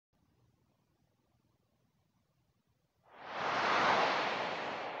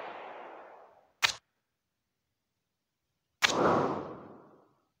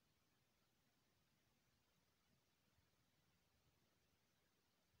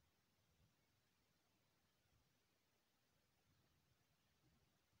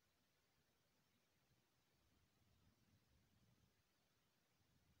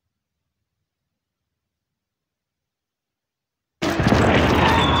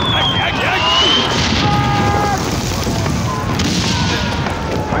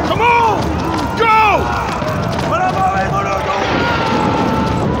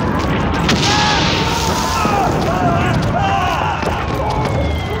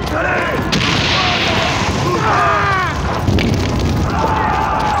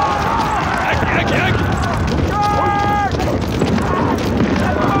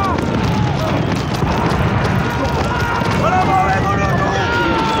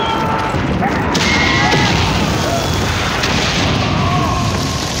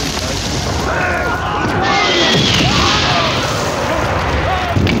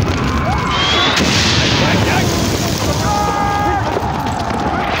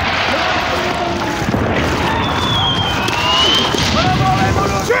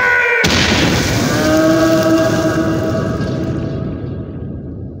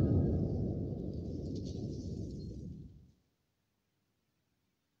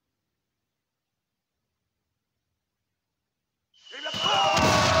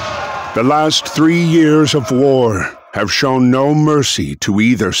The last 3 years of war have shown no mercy to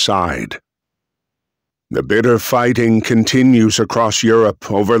either side. The bitter fighting continues across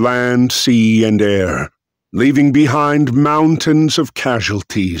Europe over land, sea, and air, leaving behind mountains of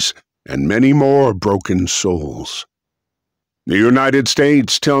casualties and many more broken souls. The United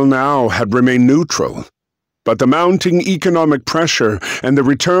States till now had remained neutral, but the mounting economic pressure and the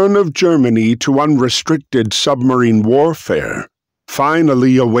return of Germany to unrestricted submarine warfare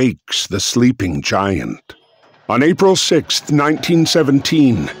finally awakes the sleeping giant. On April 6,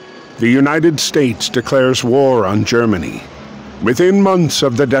 1917, the United States declares war on Germany. Within months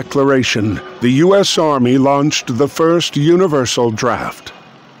of the declaration, the U.S. Army launched the first universal draft.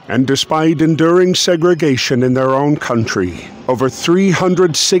 And despite enduring segregation in their own country, over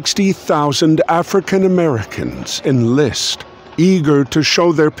 360,000 African Americans enlist, eager to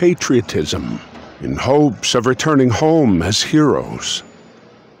show their patriotism, in hopes of returning home as heroes.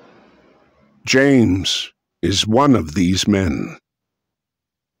 James is one of these men.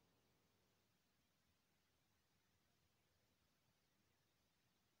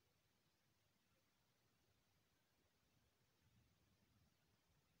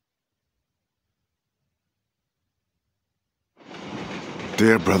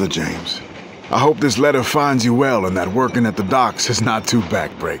 Dear Brother James, I hope this letter finds you well and that working at the docks is not too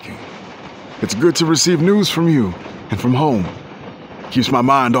backbreaking. It's good to receive news from you and from home. Keeps my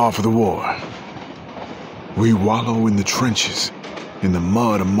mind off of the war. We wallow in the trenches, in the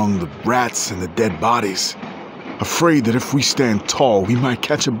mud among the rats and the dead bodies, afraid that if we stand tall, we might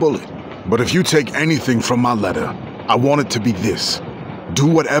catch a bullet. But if you take anything from my letter, I want it to be this. Do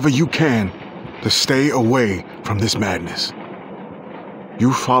whatever you can to stay away from this madness.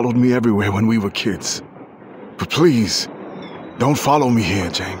 You followed me everywhere when we were kids. But please, don't follow me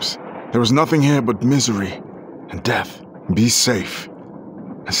here, James. There is nothing here but misery and death. Be safe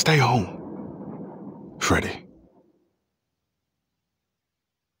and stay home. Freddie.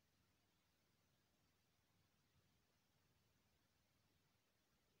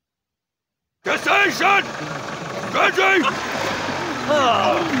 Destination! Ready!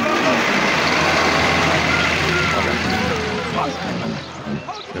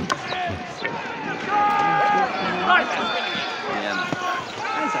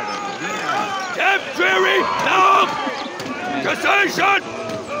 Bravery, now! Destination!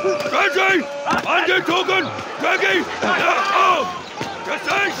 Ready! Undertaken! Ready! Now!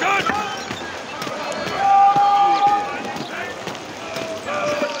 Destination!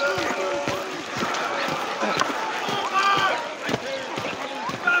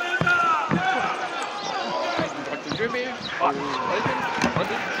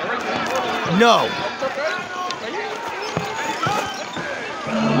 No!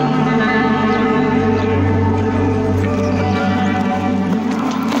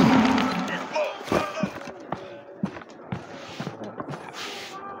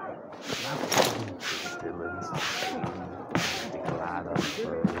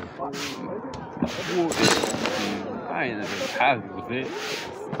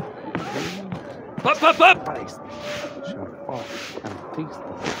 Up, up, up!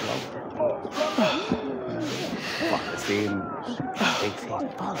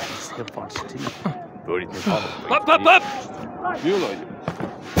 Up, up, up!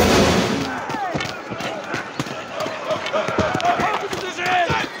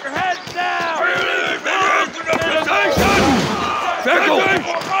 Your head down!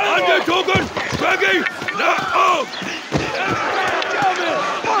 Undertaken! Ready! Now!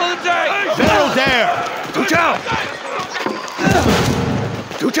 Settle there! Tuchao!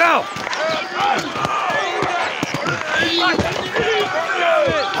 Tuchao!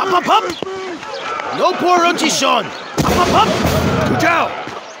 Up, up, up! No poor rotation! Up, up, up! Tuchao!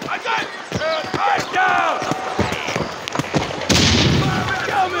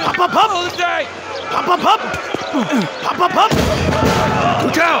 Up, up, up! Up, up, up! Up, up, up!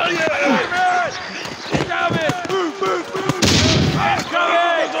 Tuchao!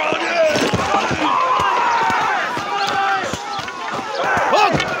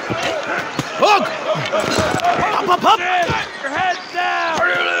 Hook! Hook! Up, up, up! Your head down!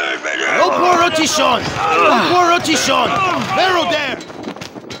 No poor rotation! No poor rotation! Narrow there!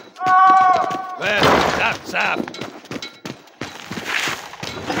 Well, stop.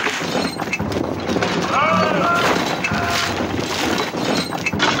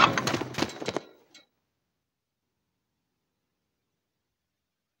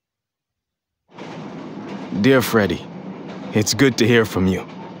 Dear Freddie, it's good to hear from you.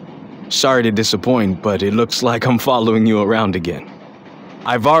 Sorry to disappoint, but it looks like I'm following you around again.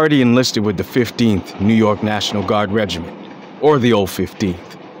 I've already enlisted with the 15th New York National Guard Regiment, or the old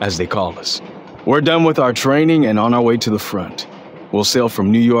 15th. as they call us. We're done with our training and on our way to the front. We'll sail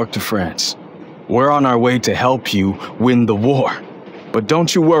from New York to France. We're on our way to help you win the war. But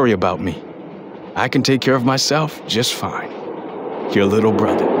don't you worry about me. I can take care of myself just fine. Your little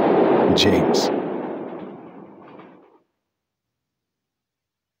brother, James.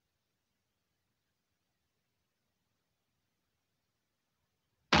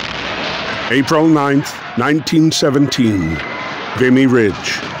 April 9th, 1917, Vimy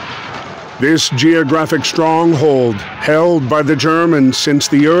Ridge. This geographic stronghold, held by the Germans since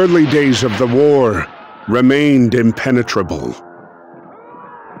the early days of the war, remained impenetrable.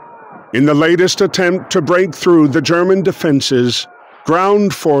 In the latest attempt to break through the German defenses,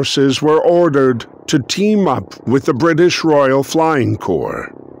 ground forces were ordered to team up with the British Royal Flying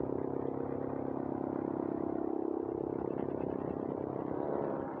Corps.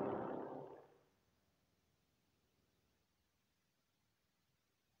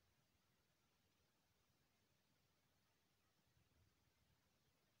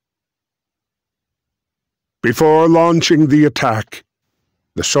 Before launching the attack,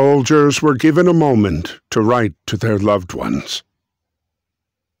 the soldiers were given a moment to write to their loved ones.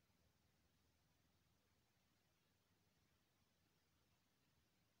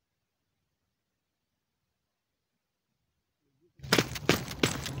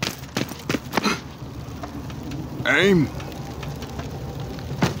 Aim.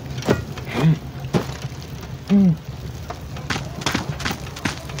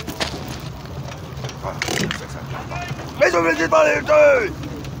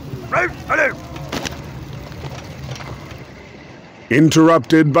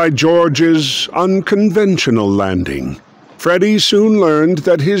 Interrupted by George's unconventional landing, Freddie soon learned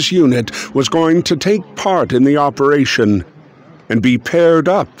that his unit was going to take part in the operation and be paired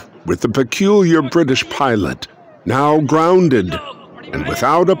up with the peculiar British pilot, now grounded and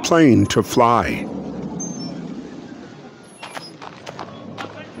without a plane to fly.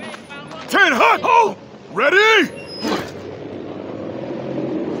 10 hot! Oh! Ready?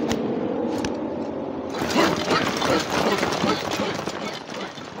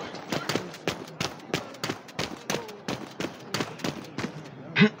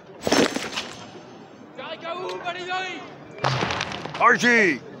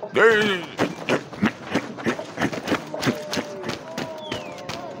 Archie!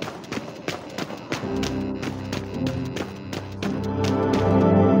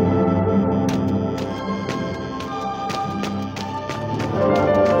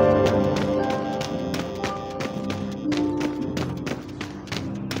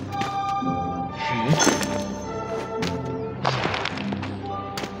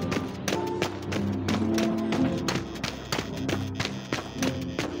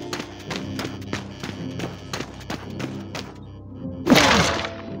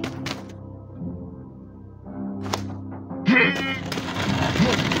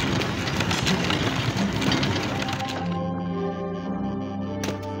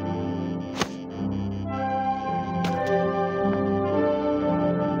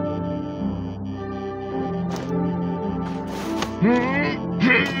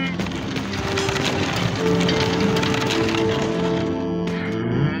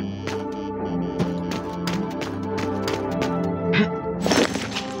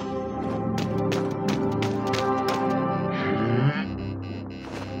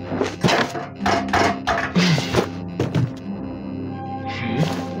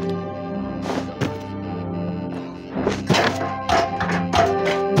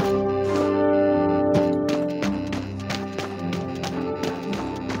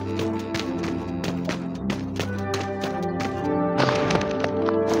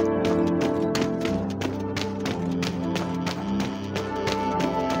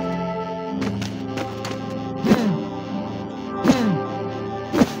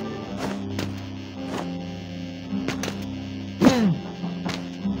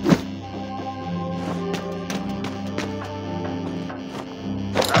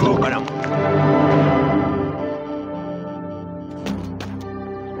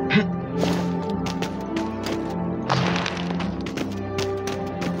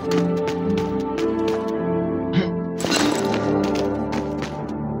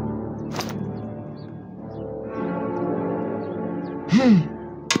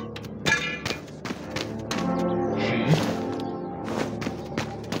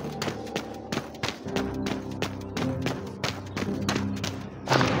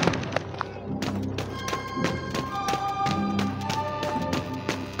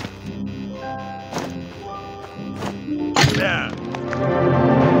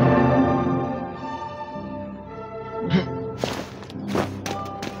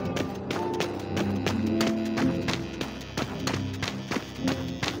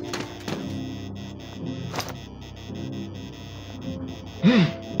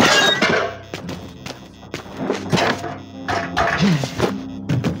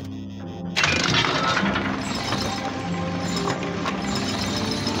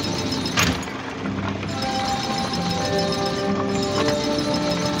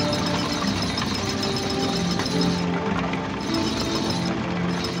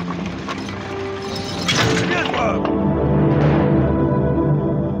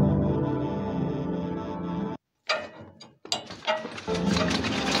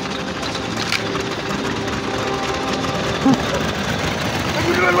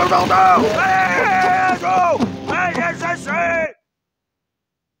 soldats! Allez,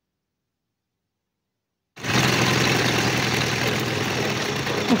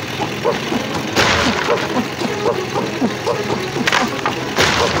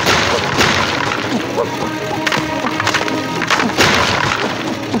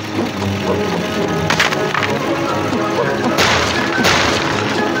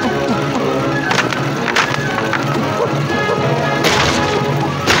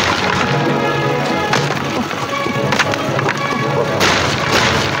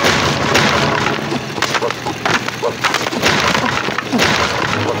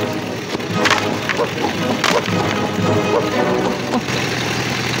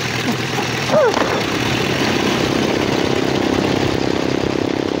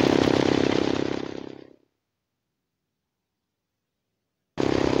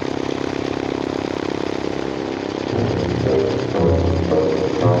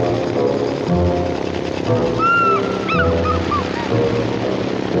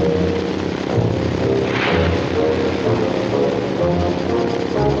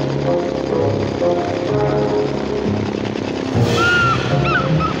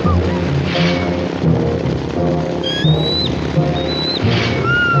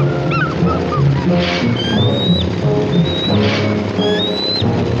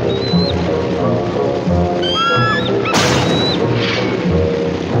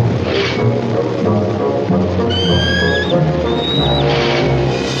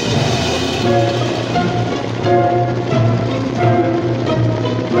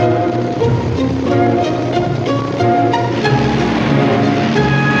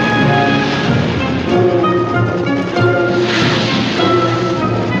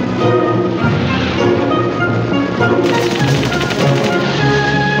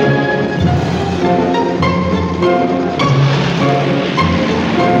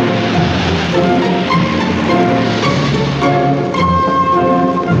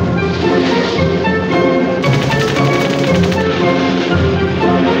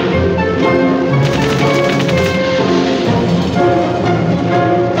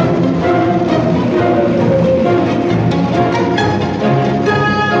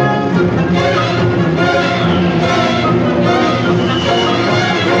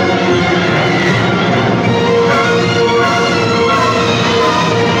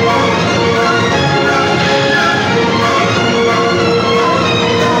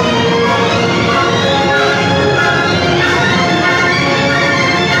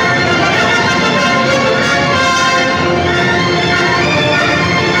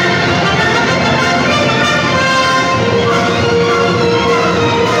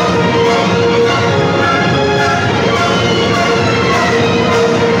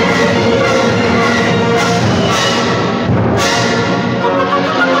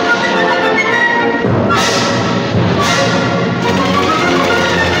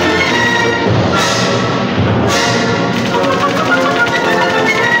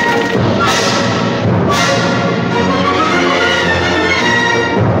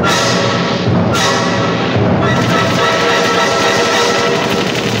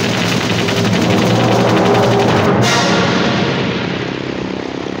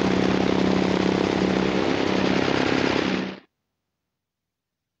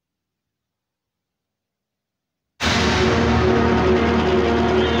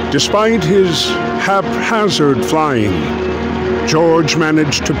 Despite his haphazard flying, George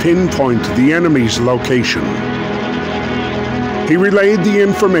managed to pinpoint the enemy's location. He relayed the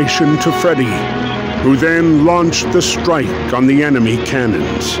information to Freddie, who then launched the strike on the enemy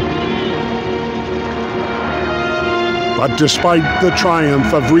cannons. But despite the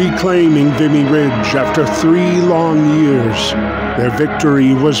triumph of reclaiming Vimy Ridge after 3 long years, their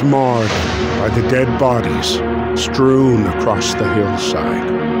victory was marred by the dead bodies strewn across the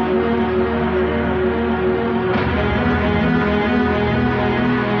hillside.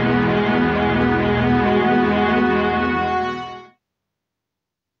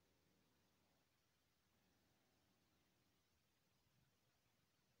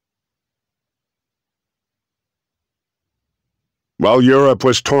 While Europe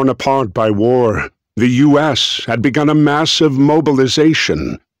was torn apart by war, the U.S. had begun a massive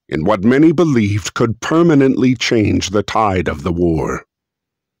mobilization in what many believed could permanently change the tide of the war.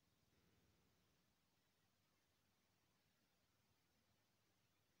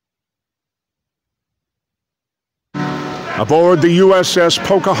 Aboard the USS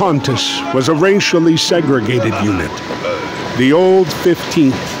Pocahontas was a racially segregated unit, the Old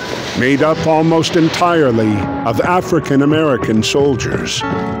 15th, made up almost entirely of African American soldiers.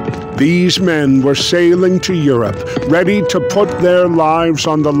 These men were sailing to Europe, ready to put their lives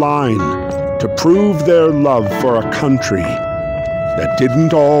on the line, to prove their love for a country that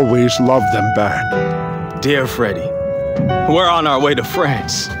didn't always love them back. Dear Freddie, we're on our way to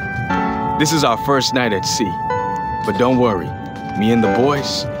France. This is our first night at sea. But don't worry, me and the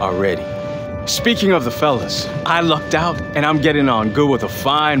boys are ready. Speaking of the fellas, I lucked out and I'm getting on good with a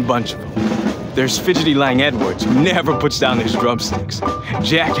fine bunch of them. There's Fidgety Lang Edwards, who never puts down his drumsticks.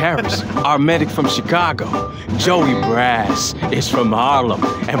 Jack Harris, our medic from Chicago. Joey Brass is from Harlem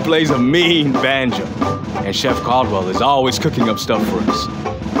and plays a mean banjo. And Chef Caldwell is always cooking up stuff for us.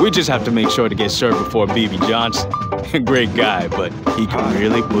 We just have to make sure to get served before B.B. Johnson. Great guy, but he can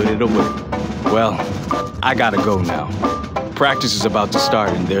really put it away. Well, I gotta go now. Practice is about to start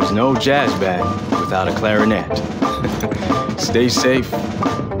and there's no jazz band without a clarinet. Stay safe.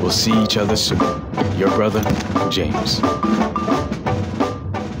 We'll see each other soon. Your brother, James.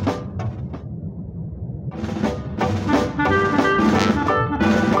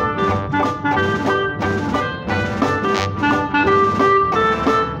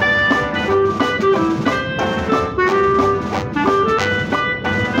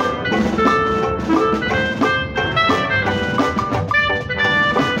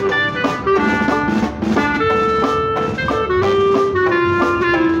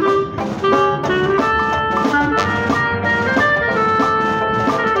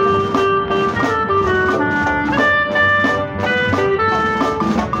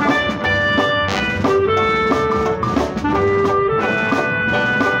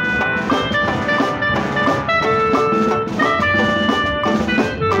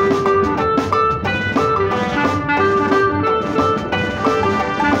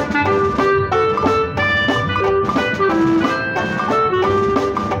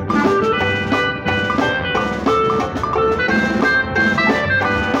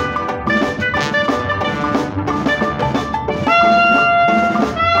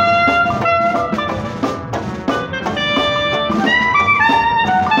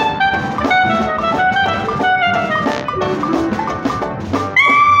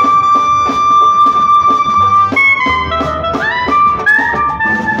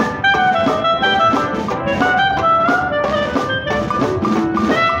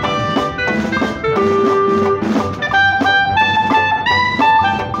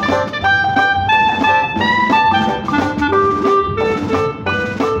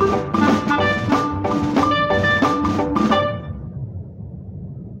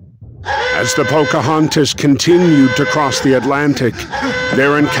 As the Pocahontas continued to cross the Atlantic,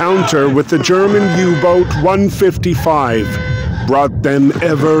 their encounter with the German U-boat 155 brought them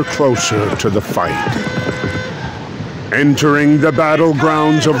ever closer to the fight. Entering the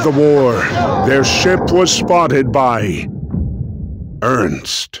battlegrounds of the war, their ship was spotted by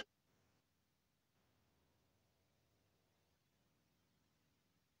Ernst.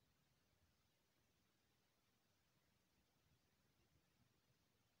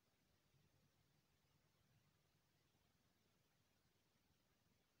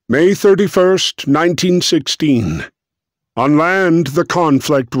 May 31st, 1916. On land, the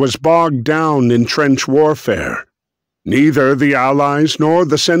conflict was bogged down in trench warfare. Neither the Allies nor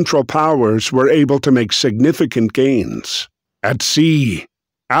the Central Powers were able to make significant gains. At sea,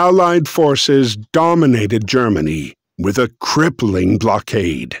 Allied forces dominated Germany with a crippling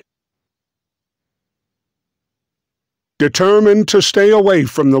blockade. Determined to stay away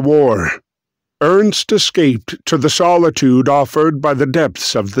from the war, Ernst escaped to the solitude offered by the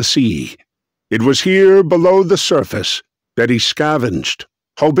depths of the sea. It was here, below the surface, that he scavenged,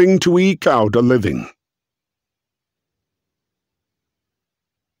 hoping to eke out a living.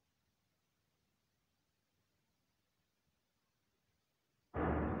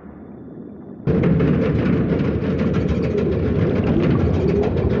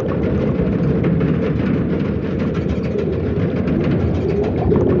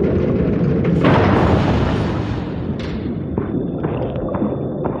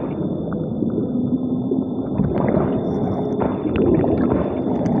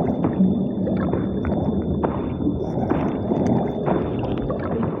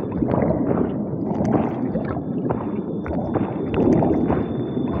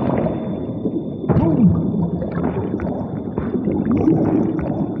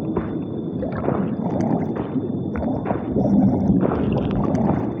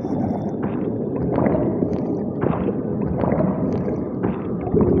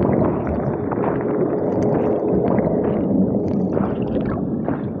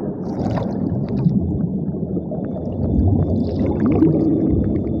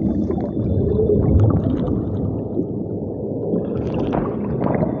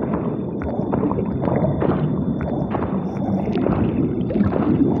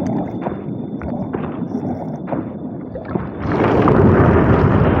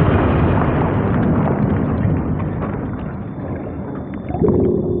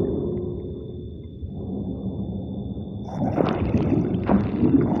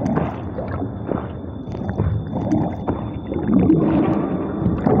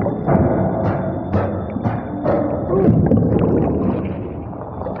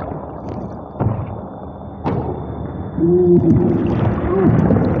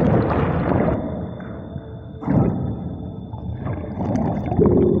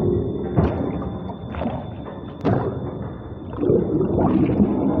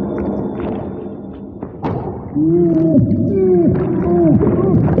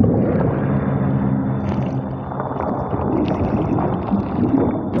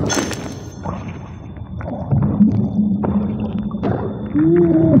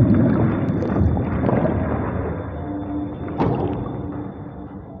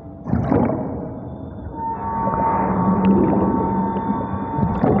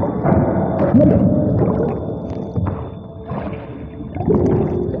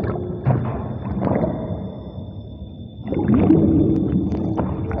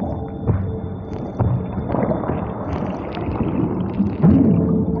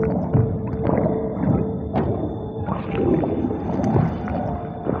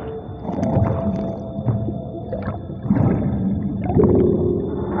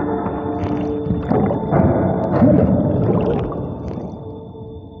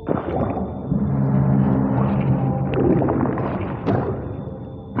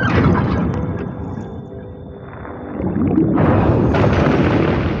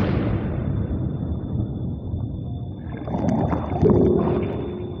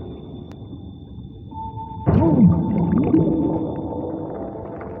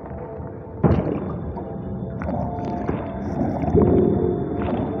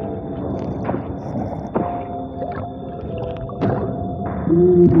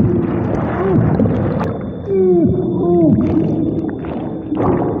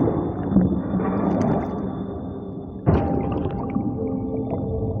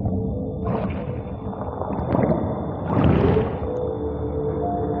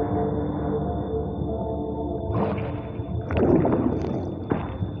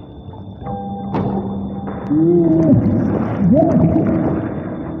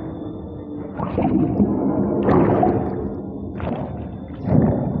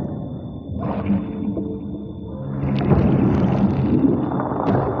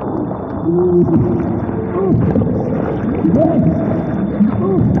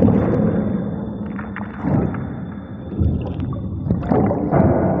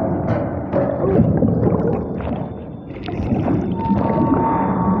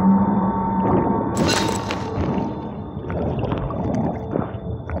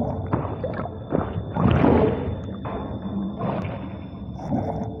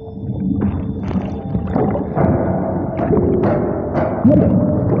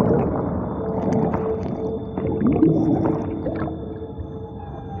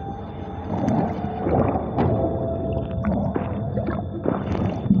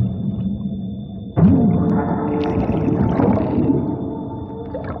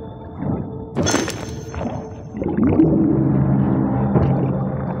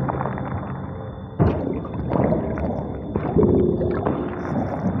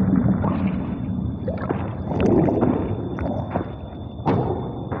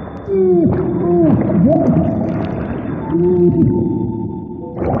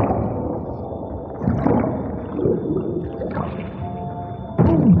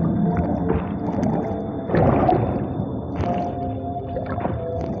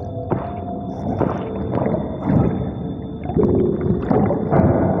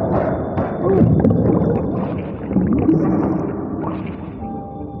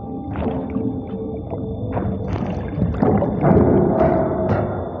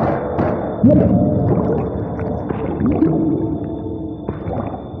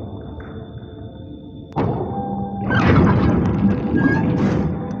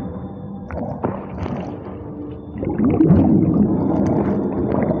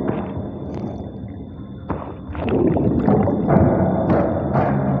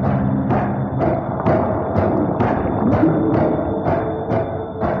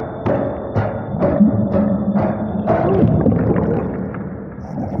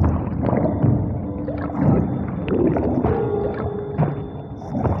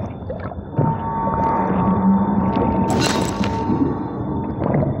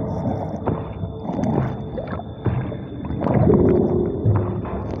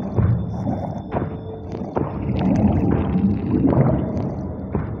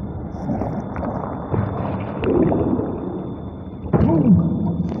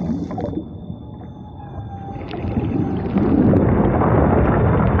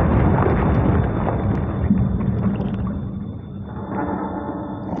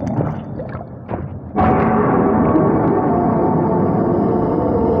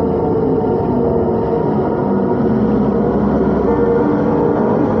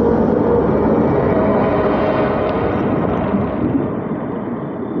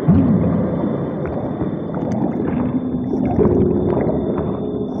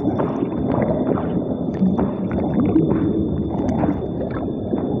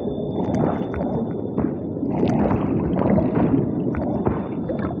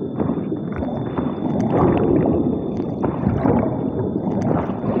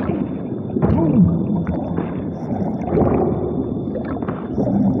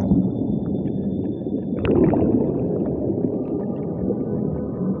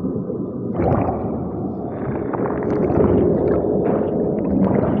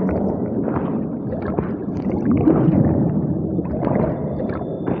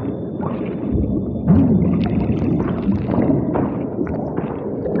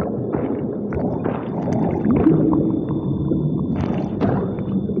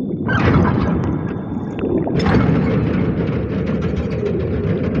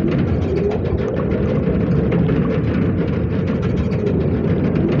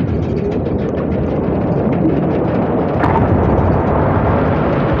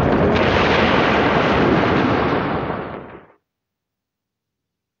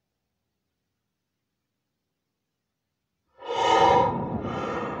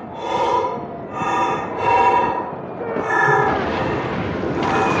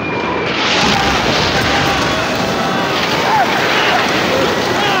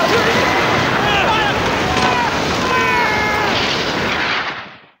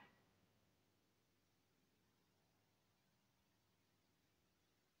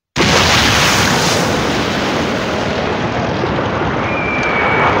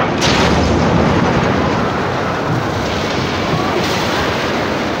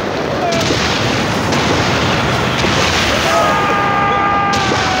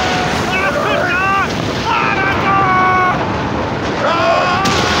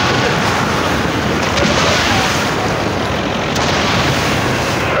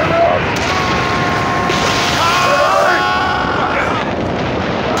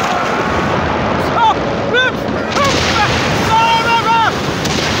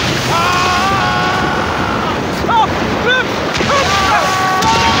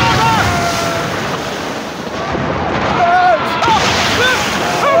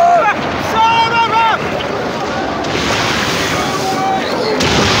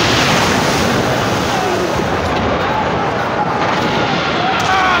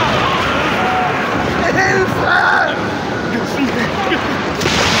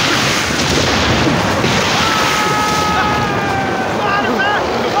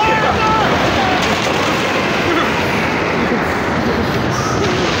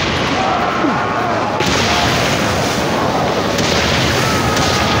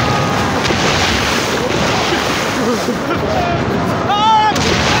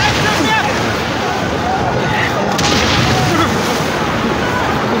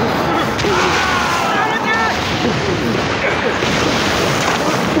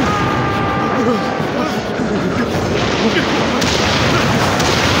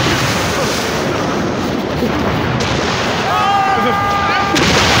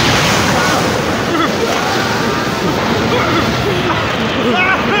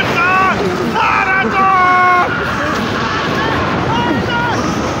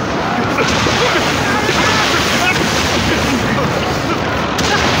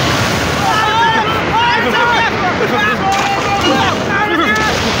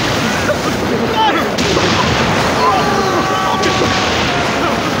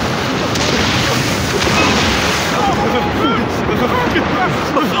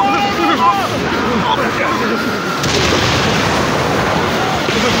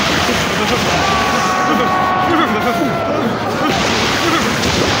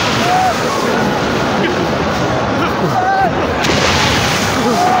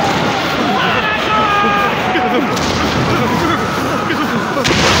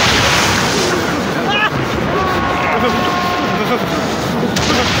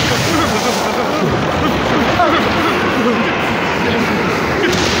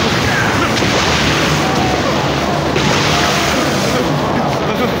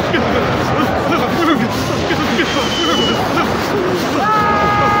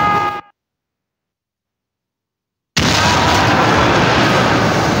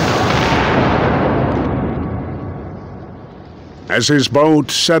 As his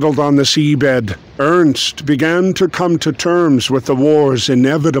boat settled on the seabed, Ernst began to come to terms with the war's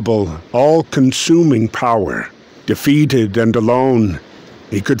inevitable, all-consuming power. Defeated and alone,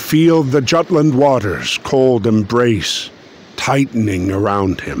 he could feel the Jutland waters' cold embrace tightening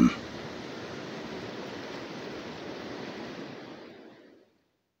around him.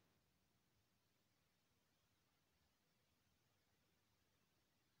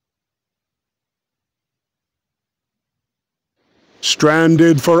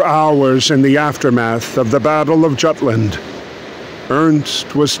 Stranded for hours in the aftermath of the Battle of Jutland,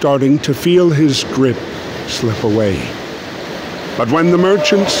 Ernst was starting to feel his grip slip away. But when the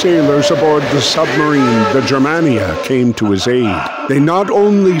merchant sailors aboard the submarine, the Germania, came to his aid, they not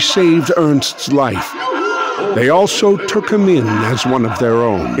only saved Ernst's life, they also took him in as one of their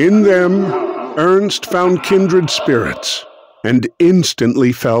own. In them, Ernst found kindred spirits and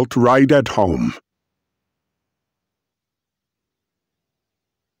instantly felt right at home.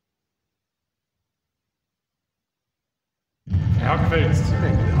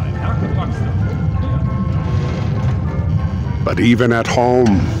 But even at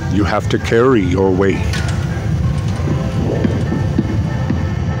home, you have to carry your weight.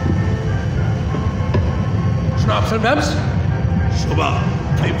 Schnaps und Mems? Schubber,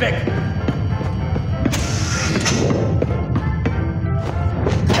 bleib weg!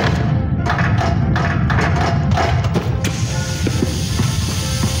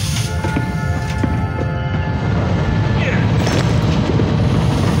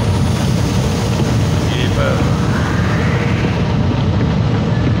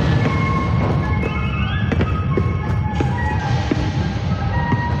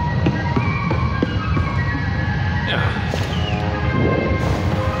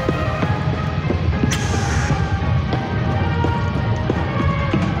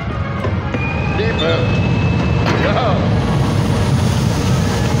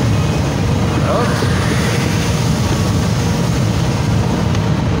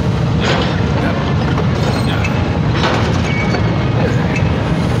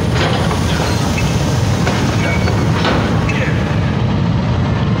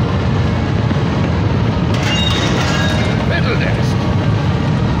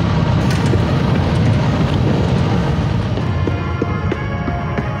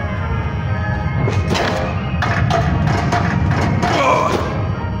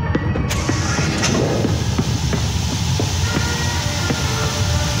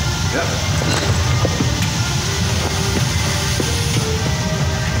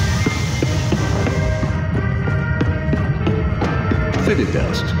 Fitted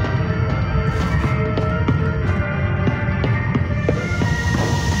dust.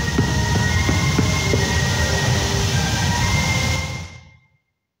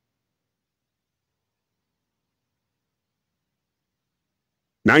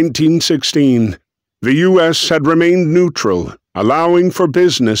 "1916. The U.S. had remained neutral, allowing for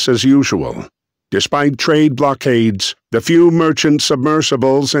business as usual. Despite trade blockades, the few merchant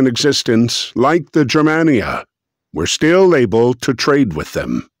submersibles in existence, like the Germania, were still able to trade with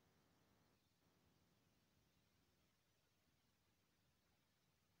them.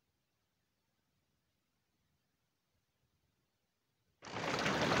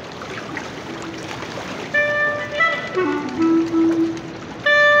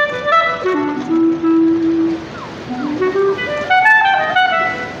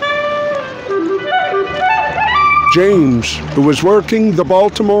 James, who was working the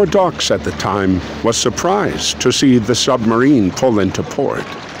Baltimore docks at the time, was surprised to see the submarine pull into port.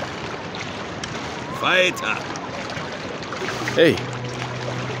 Weiter! Hey.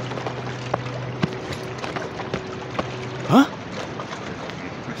 Huh?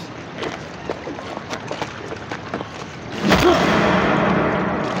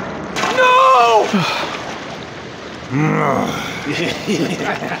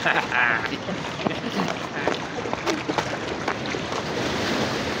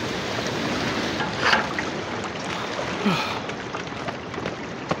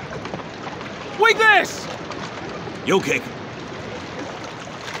 Wait this! You kick.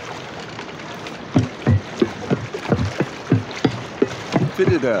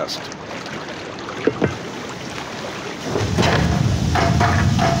 Fitted dust.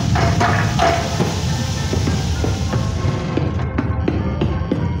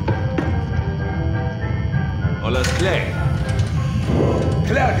 Alles klar.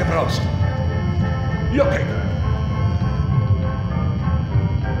 Klar gebrauchst. You kick.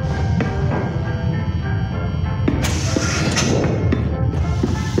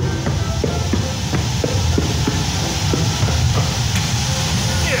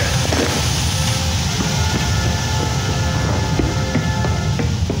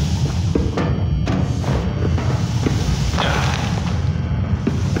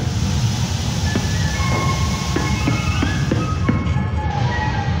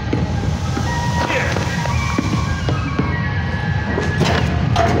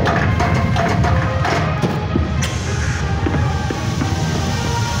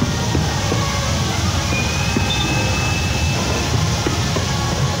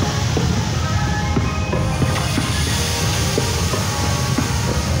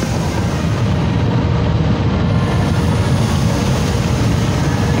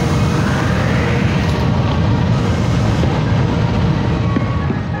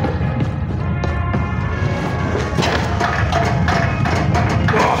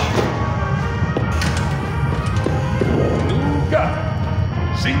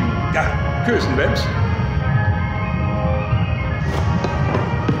 Zinga. Küstenwebs.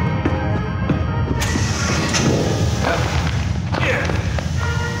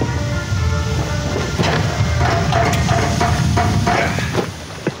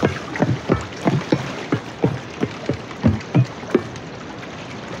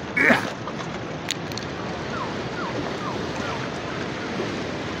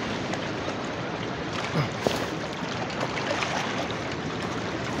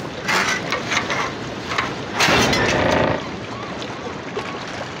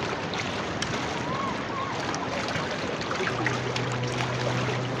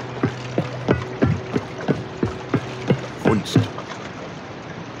 Kunst.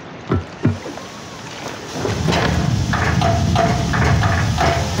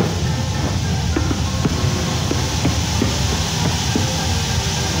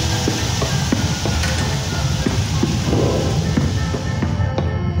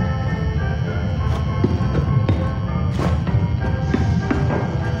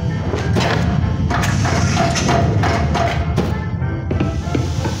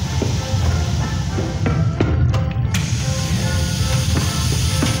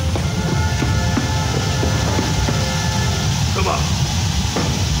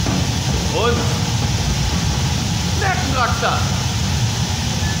 Und? Neckendraxter!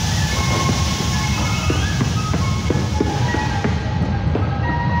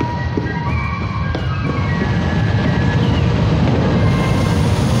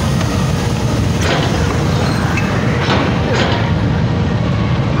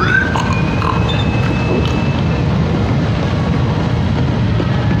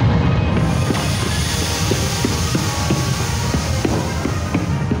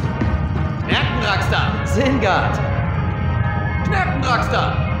 Singard!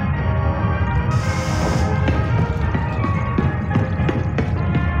 Kneckendraxter!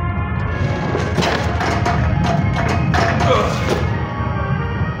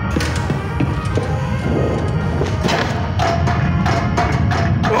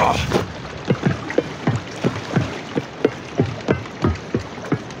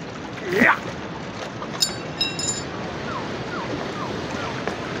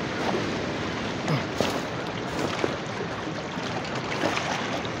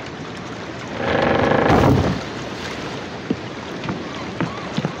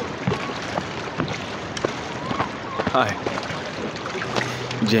 Hi.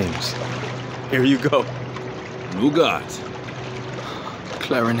 James. Here you go. Nougat.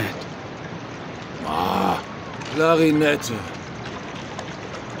 Clarinet. Ah, Klarinette.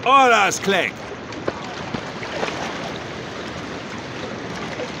 Alles klingt.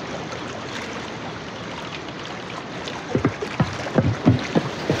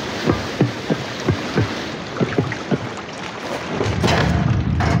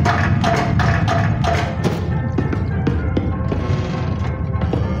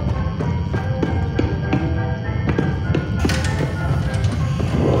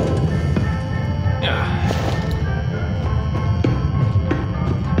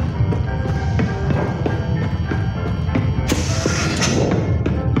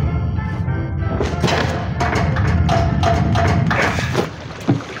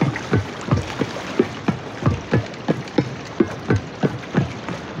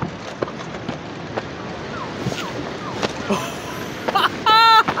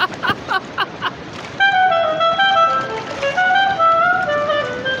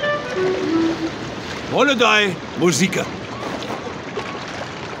 Holiday Musiker.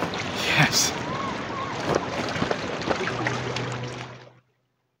 Yes.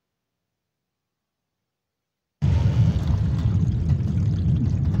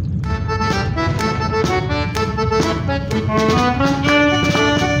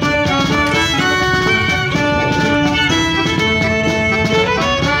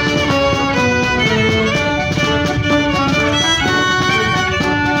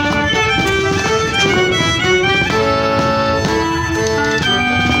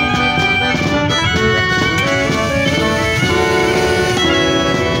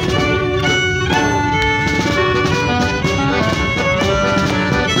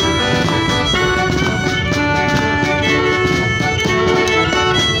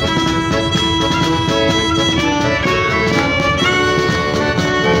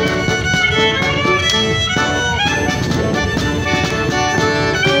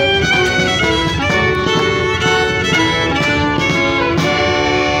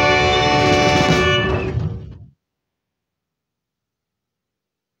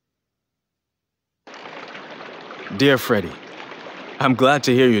 Dear Freddie, I'm glad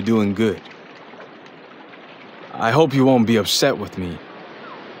to hear you're doing good. I hope you won't be upset with me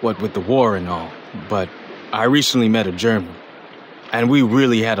what with the war and all, but I recently met a German, and we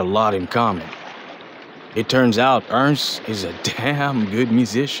really had a lot in common. It turns out Ernst is a damn good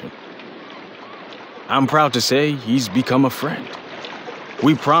musician. I'm proud to say he's become a friend.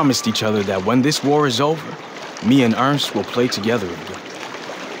 We promised each other that when this war is over, me and Ernst will play together again.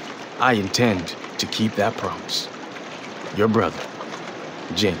 I intend to keep that promise. Your brother,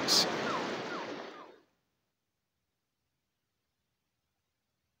 James.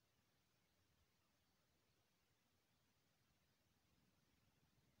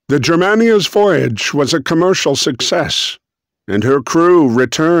 The Germania's voyage was a commercial success, and her crew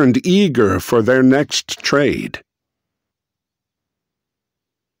returned eager for their next trade.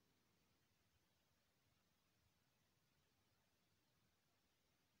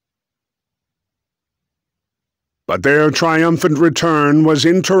 But their triumphant return was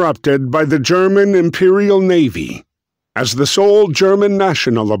interrupted by the German Imperial Navy. As the sole German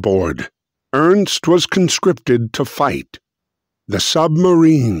national aboard, Ernst was conscripted to fight. The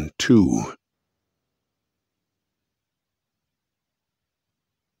submarine, too.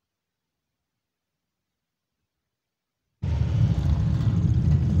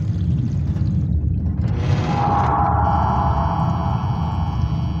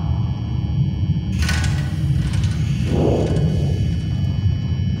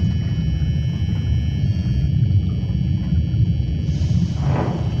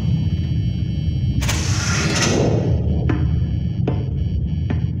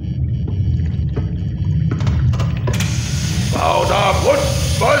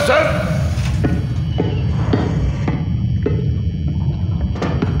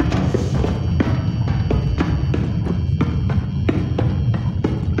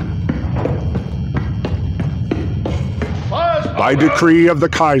 By decree of the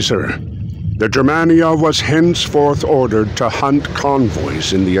Kaiser, the Germania was henceforth ordered to hunt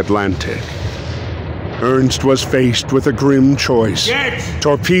convoys in the Atlantic. Ernst was faced with a grim choice: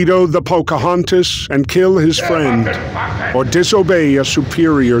 torpedo the Pocahontas and kill his friend, or disobey a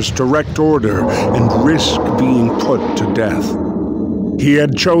superior's direct order and risk being put to death. He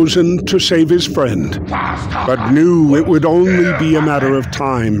had chosen to save his friend, but knew it would only be a matter of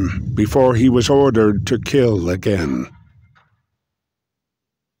time before he was ordered to kill again.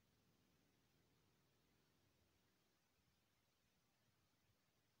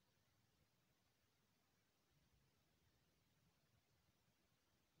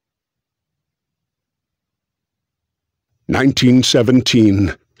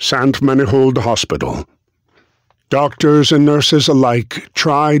 (1917) Saint-Manihold Hospital. Doctors and nurses alike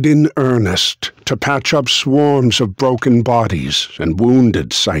tried in earnest to patch up swarms of broken bodies and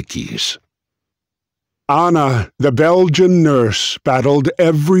wounded psyches. Anna, the Belgian nurse, battled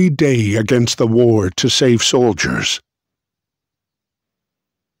every day against the war to save soldiers.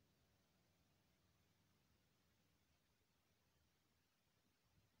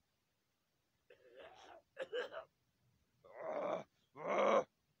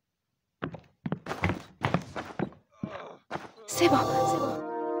 C'est bon, c'est bon.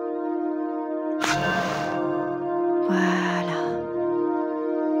 Voilà.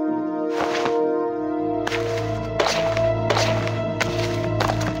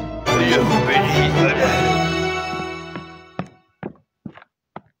 Dieu vous bénisse, madame.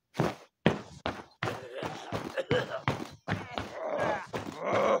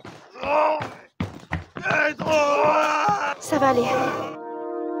 Ça va aller.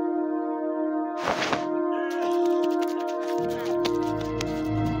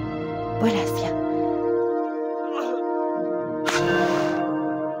 Voilà, tiens.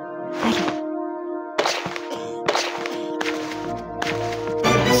 Allez.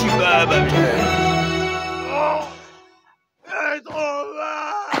 Si bas, ma mère. C'est trop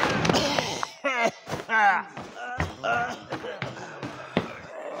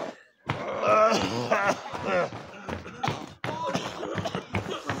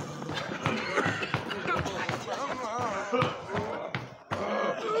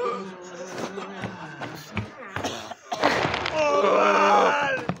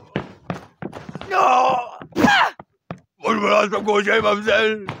mal. Moi, je me lance au congé,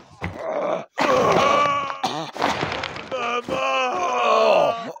 mademoiselle. Maman!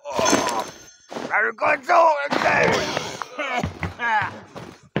 Le coton,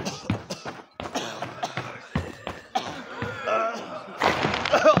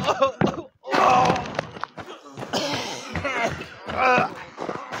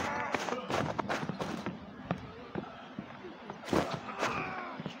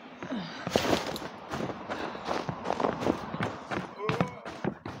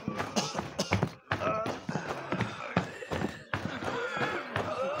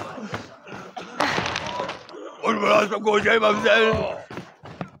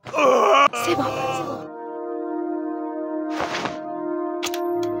 C'est bon, c'est bon.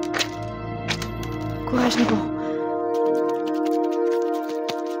 Courage, mais bon.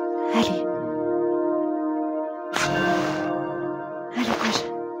 Allez. Allez, courage.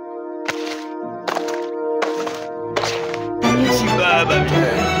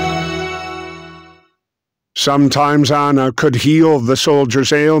 Sometimes Anna could heal the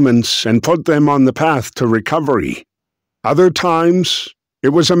soldiers' ailments and put them on the path to recovery. Other times, it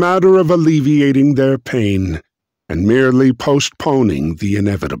was a matter of alleviating their pain and merely postponing the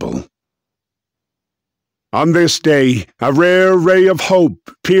inevitable. On this day, a rare ray of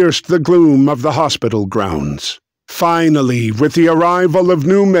hope pierced the gloom of the hospital grounds. Finally, with the arrival of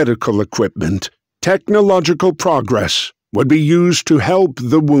new medical equipment, technological progress would be used to help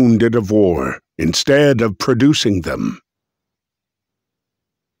the wounded of war, instead of producing them.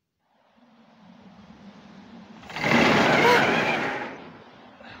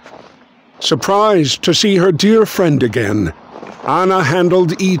 Surprised to see her dear friend again, Anna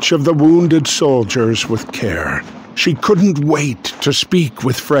handled each of the wounded soldiers with care. She couldn't wait to speak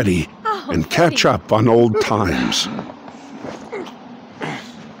with Freddie and catch up on old times.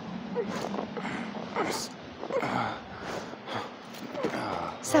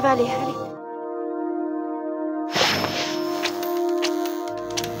 Ça va aller, allez.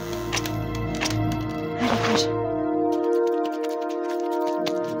 Allez, courage.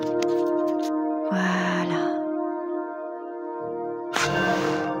 Voilà.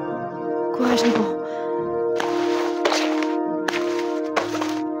 Courage, mais bon.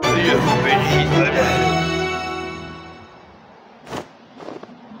 Dieu vous bénisse, madame.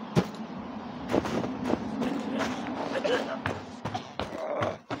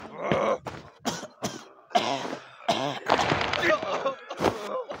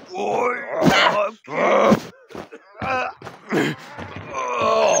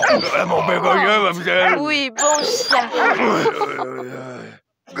 Oui, bon chien.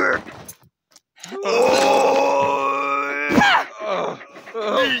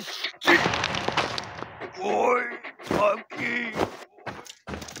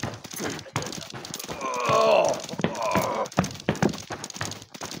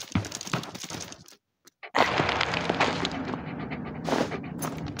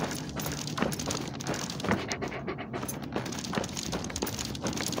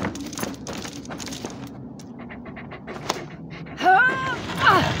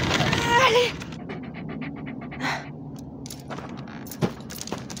 Allez.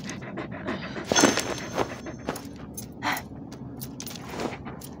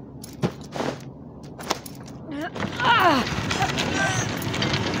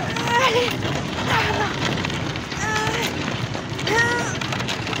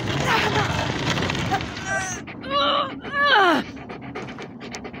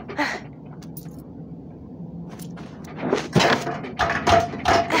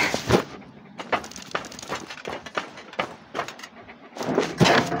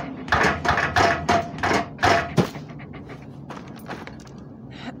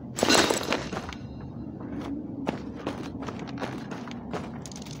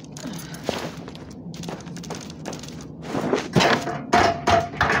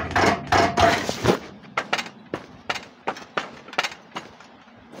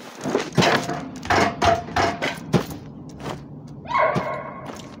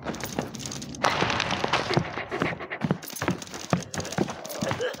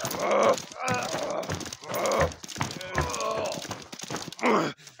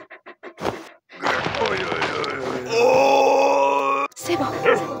 C'est bon.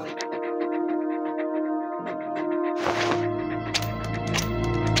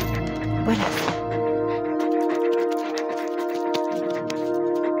 Voilà.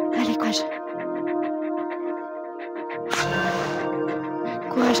 Allez, courage.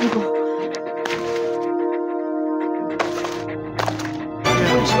 Courage, mais bon.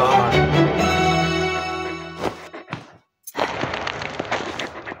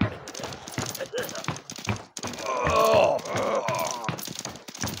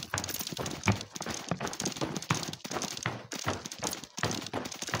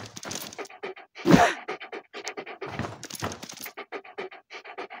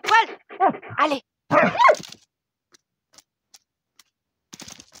 Allez.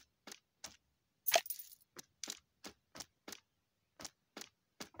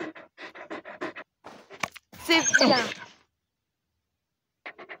 C'est bien.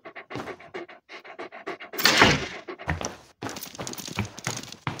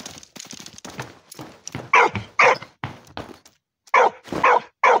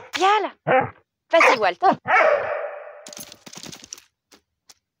 Bien là. Vas-y, Walt.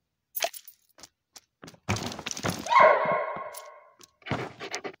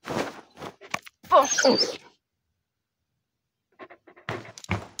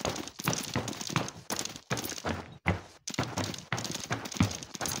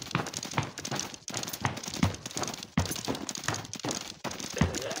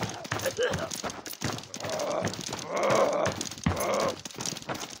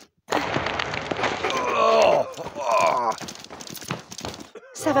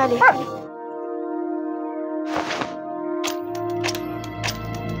 Ça va aller.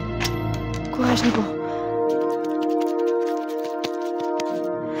 Courage, Nico.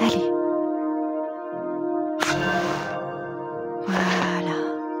 Allez. Voilà.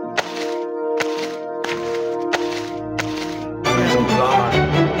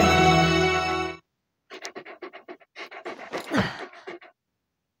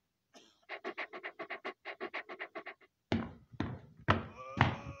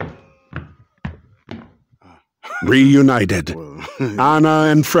 Reunited, Anna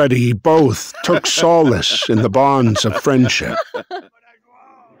and Freddie both took solace in the bonds of friendship.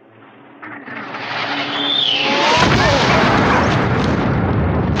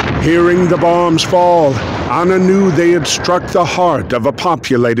 Hearing the bombs fall, Anna knew they had struck the heart of a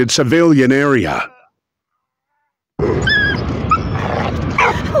populated civilian area.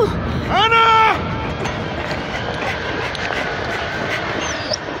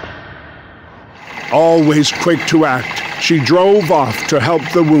 Always quick to act, she drove off to help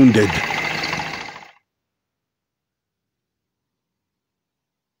the wounded.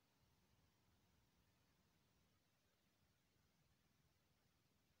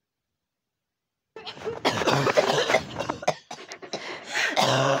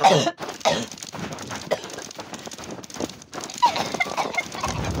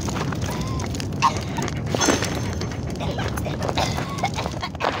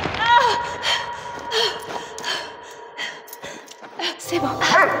 C'est bon.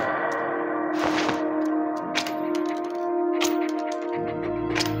 Voilà.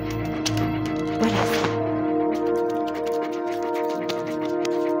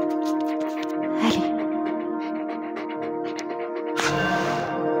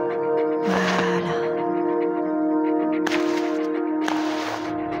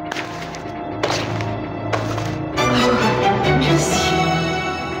 Allez. Voilà. Oh, merci.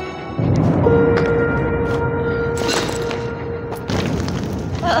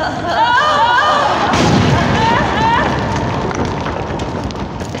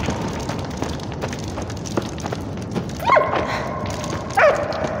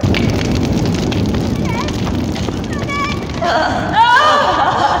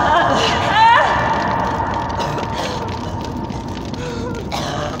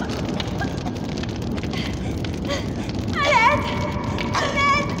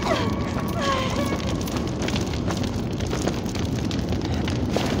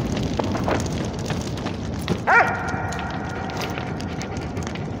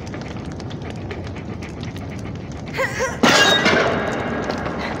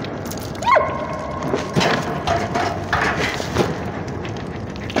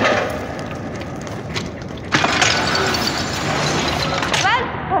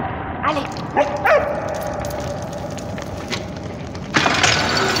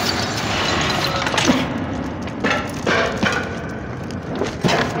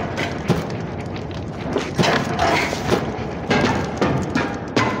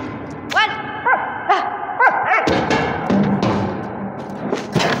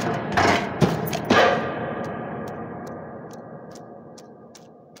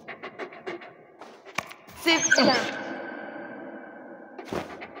 C'est bien.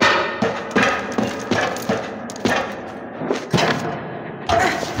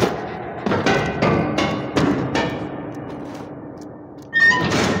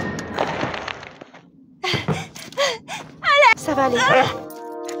 Ça va aller.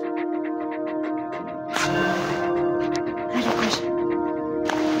 Allez, courage.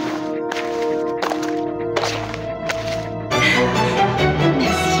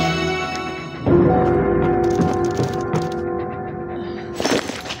 Merci.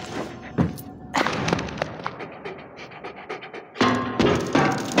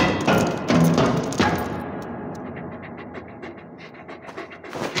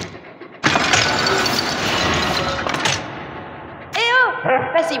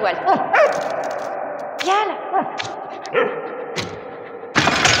 Vas-y, Walt. Viens là.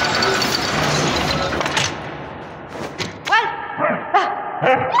 Walt.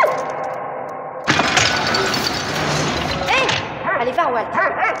 Hé, allez, va, Walt.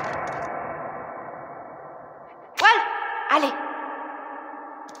 Walt, allez.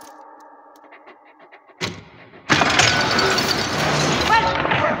 Walt,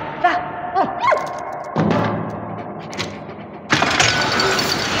 va.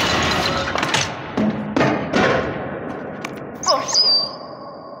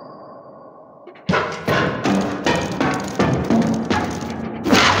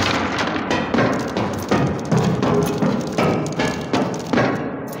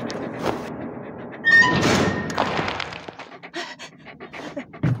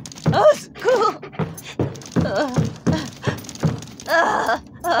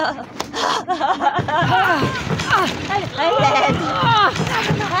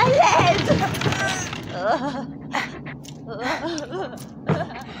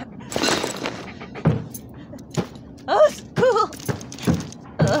 Au secours!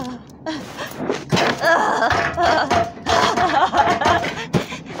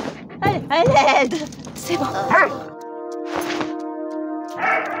 À l'aide! C'est bon.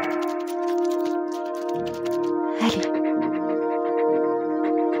 Allez.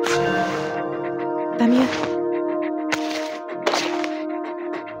 Pas mieux.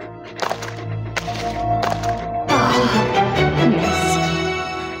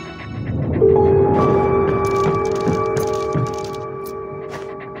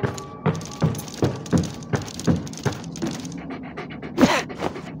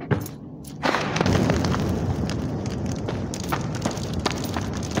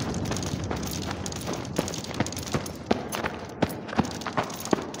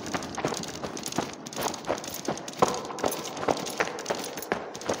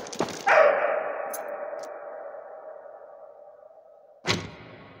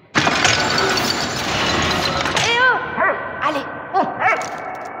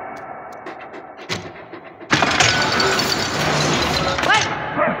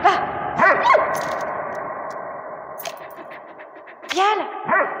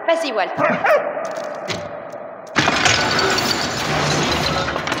 Vas-y, Walt.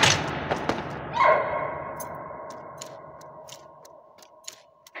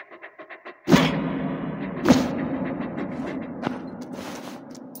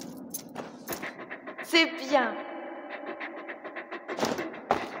 C'est bien.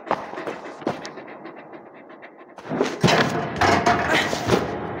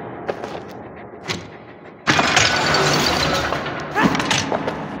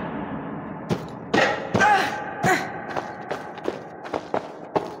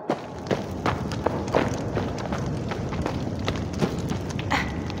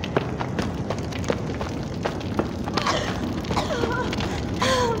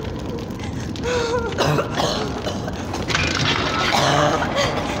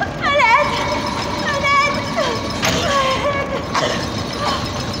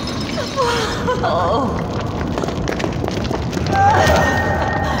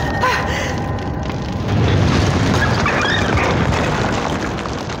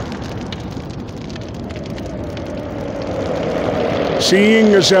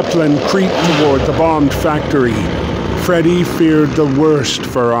 Seeing a Zeppelin creep toward the bombed factory, Freddie feared the worst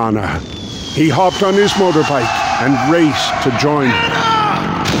for Anna. He hopped on his motorbike and raced to join her.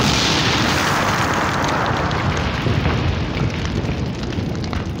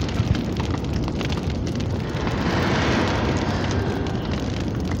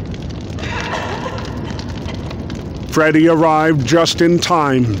 Freddie arrived just in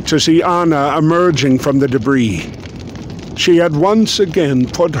time to see Anna emerging from the debris. She had once again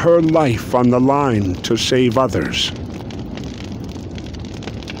put her life on the line to save others.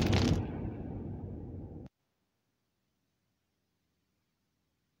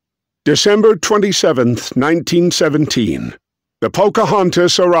 December 27th, 1917. The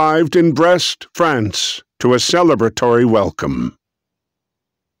Pocahontas arrived in Brest, France, to a celebratory welcome.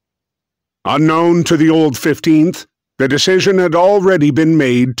 Unknown to the Old 15th, the decision had already been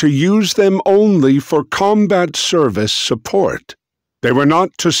made to use them only for combat service support. They were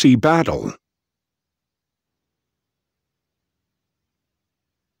not to see battle.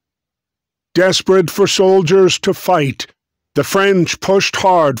 Desperate for soldiers to fight, the French pushed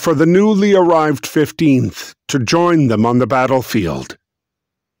hard for the newly arrived 15th to join them on the battlefield.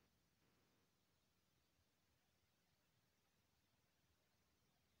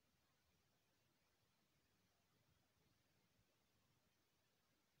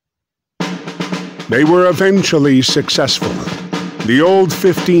 They were eventually successful. The old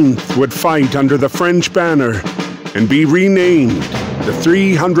 15th would fight under the French banner and be renamed the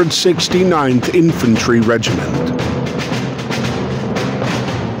 369th Infantry Regiment.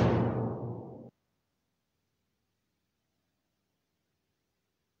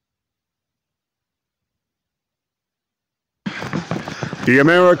 The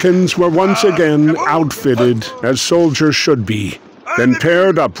Americans were once again outfitted as soldiers should be, then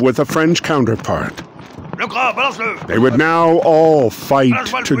paired up with a French counterpart. They would now all fight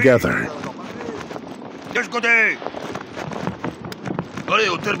together.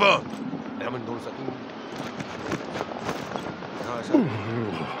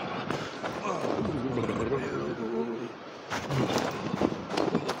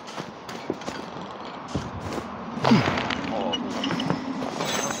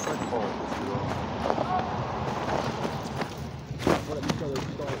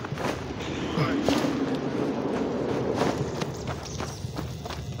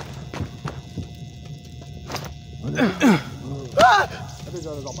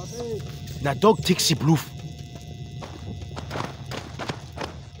 Na dog tixi bluff.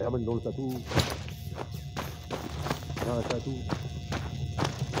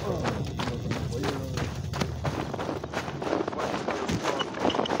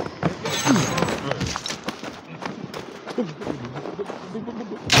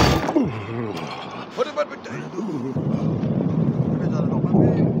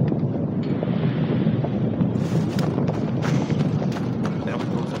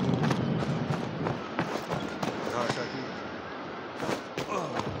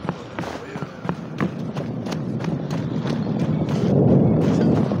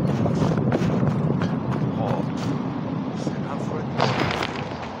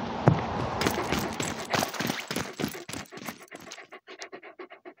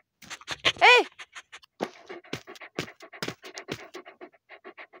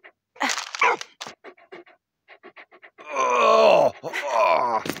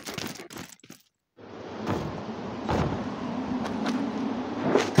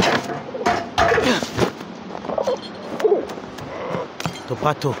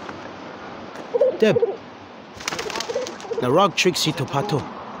 Topato. Deb. Na rock Trixie Topato.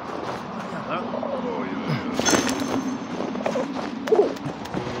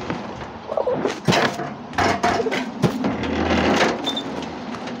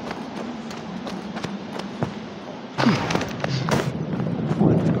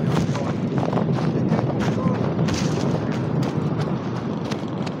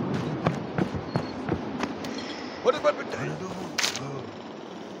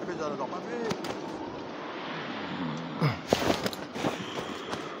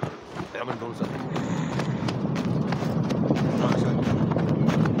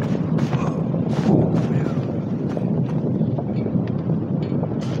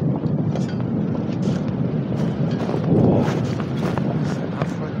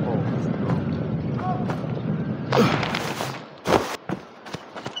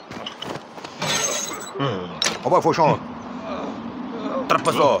 Envoie Fauchon.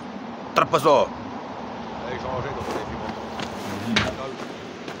 Trappe-ça. Trappe-ça.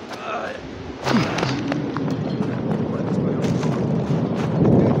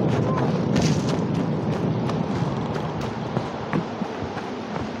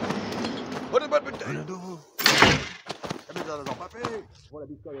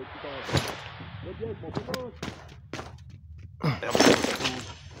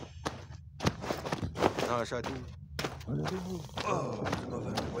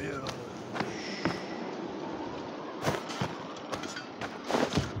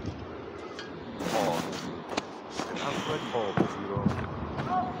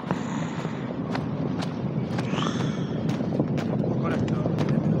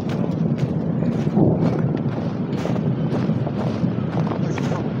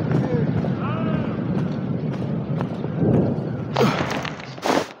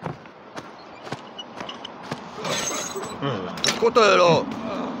 Côté là.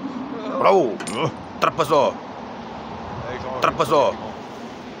 Bravo. Trappe-ça. Trappe-ça.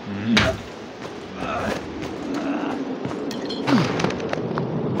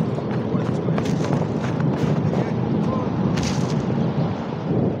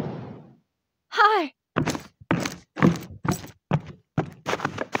 Hi.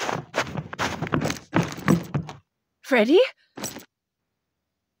 Freddie?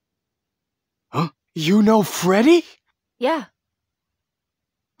 Huh? You know Freddie? Yeah.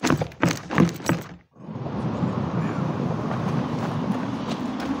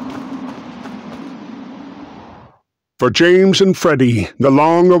 For James and Freddie, the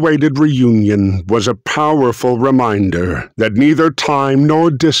long-awaited reunion was a powerful reminder that neither time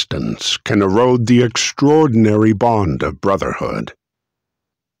nor distance can erode the extraordinary bond of brotherhood.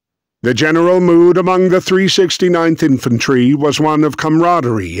 The general mood among the 369th Infantry was one of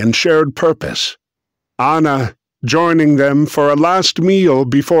camaraderie and shared purpose. Anna, joining them for a last meal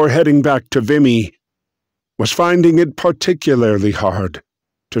before heading back to Vimy, was finding it particularly hard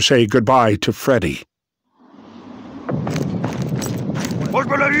to say goodbye to Freddie. Mange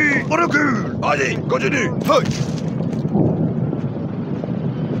pas la vie, on recule. Allez, continue. Hey.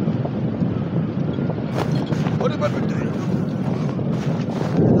 On est pas de bouteille.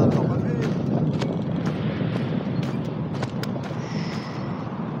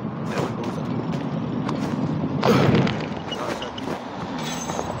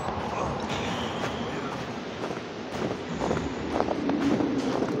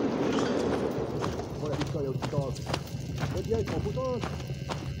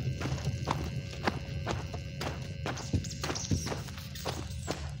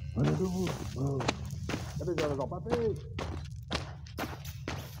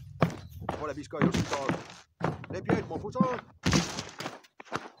 Prends la biscotte aussi, Karl. Les pieds, mon poussin.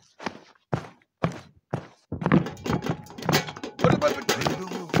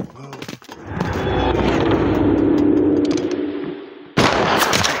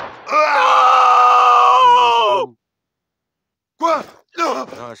 Quoi? Non!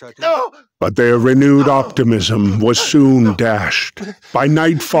 Non! But their renewed optimism was soon dashed. By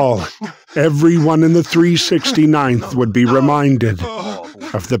nightfall, everyone in the 369th would be reminded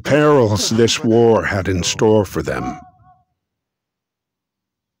of the perils this war had in store for them.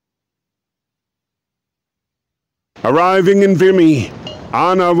 Arriving in Vimy,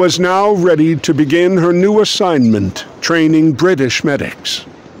 Anna was now ready to begin her new assignment, training British medics.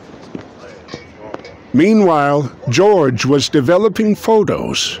 Meanwhile, George was developing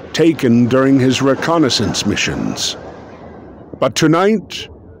photos taken during his reconnaissance missions. But tonight,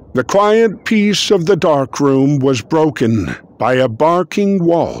 the quiet peace of the dark room was broken by a barking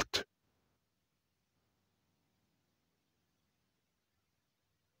Walt.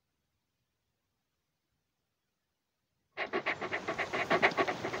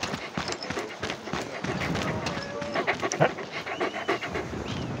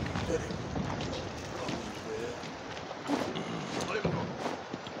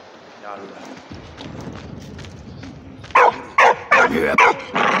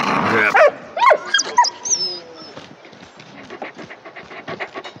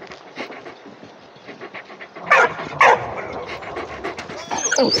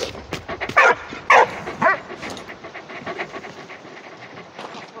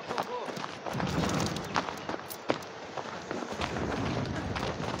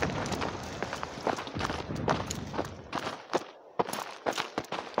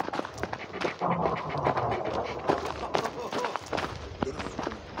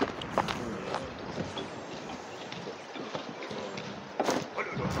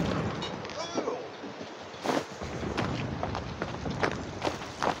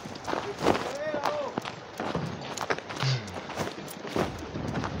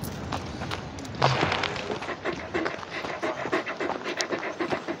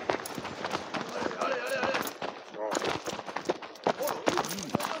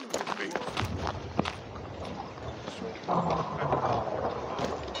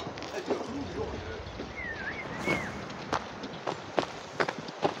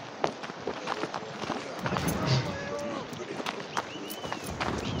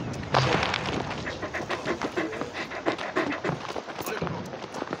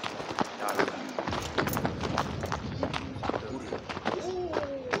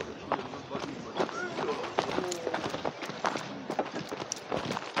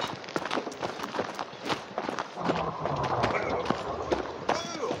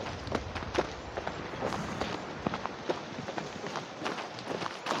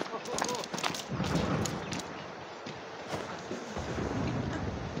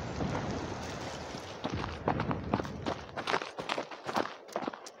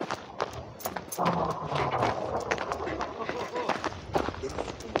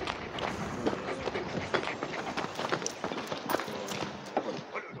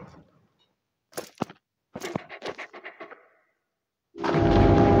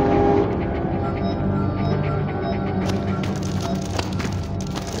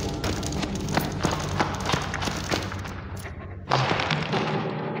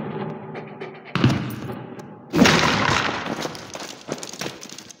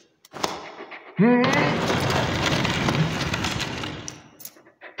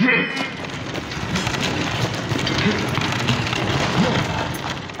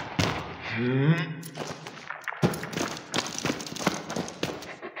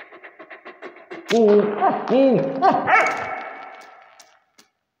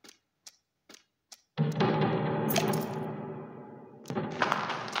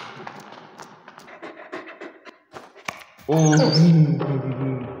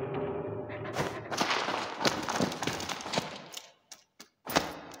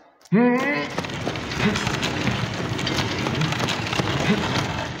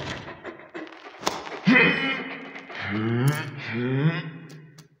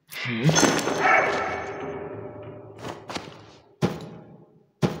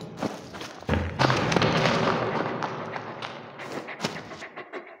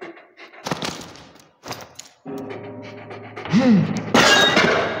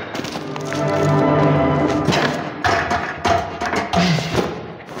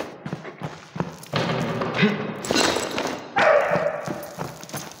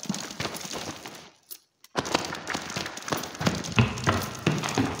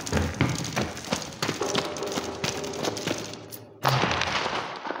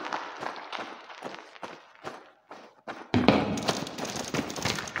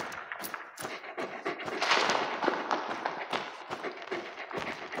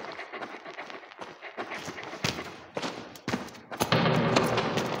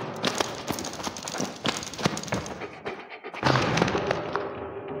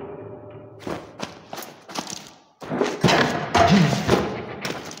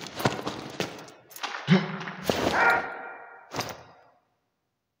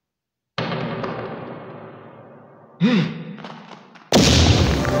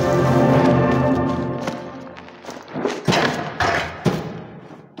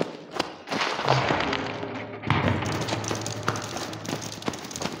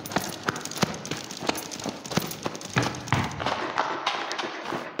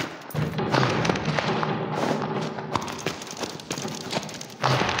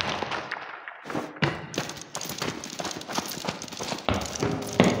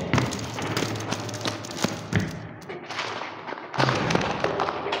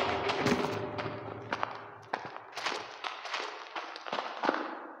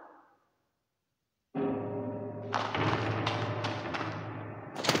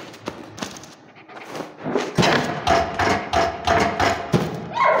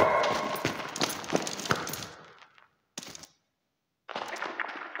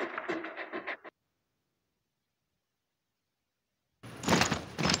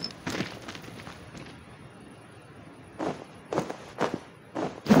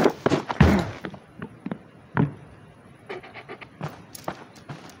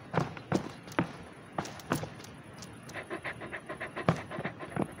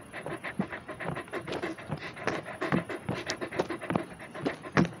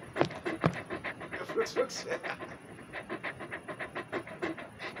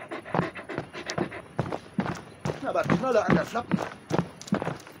 Aber Knolle an der Flappen.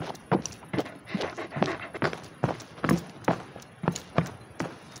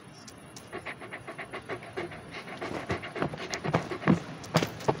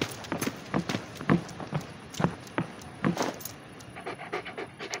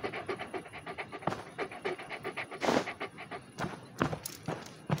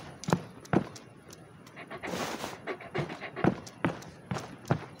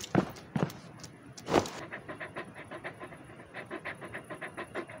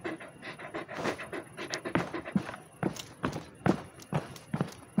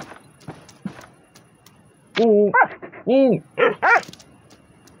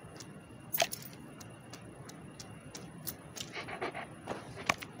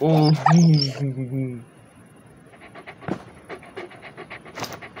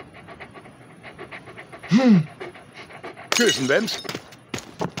 Tschüssen, Benz.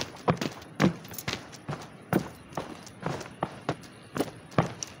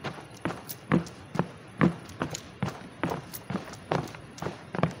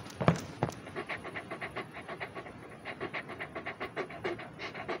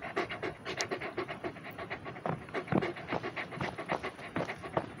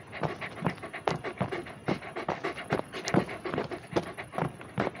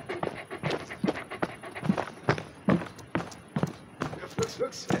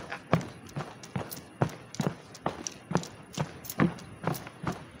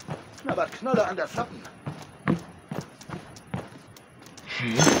 Aber Knolle an der Flappen.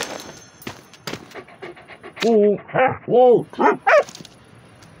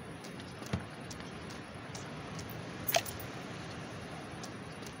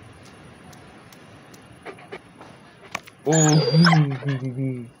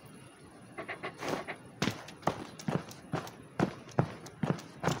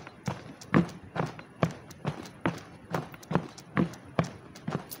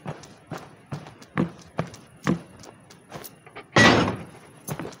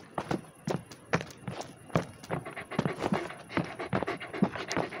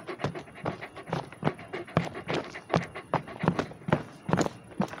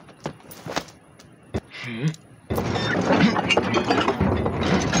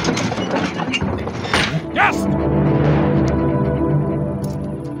 Yes!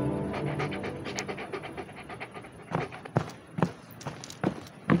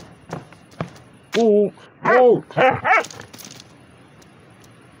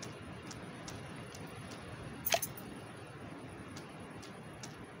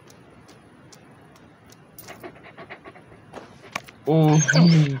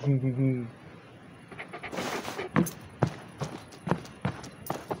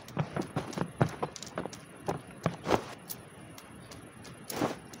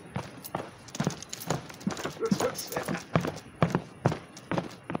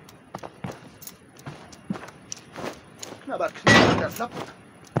 Aber Knolle an der Flappen.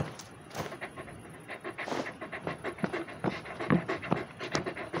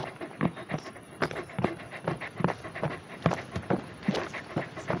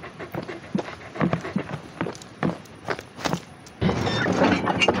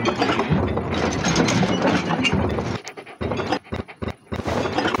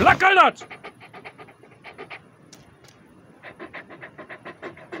 Blackernert!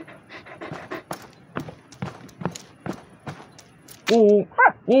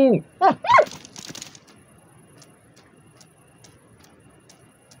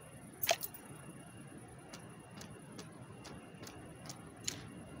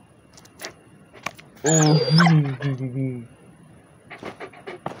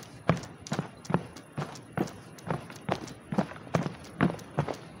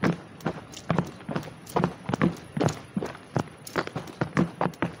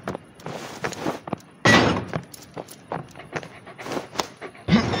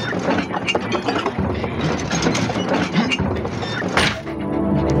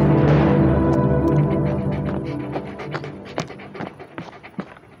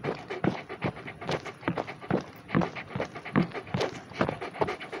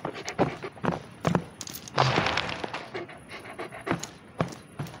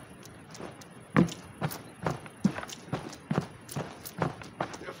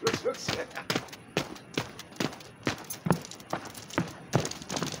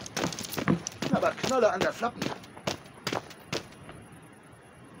 Aber Knolle an der Flappen.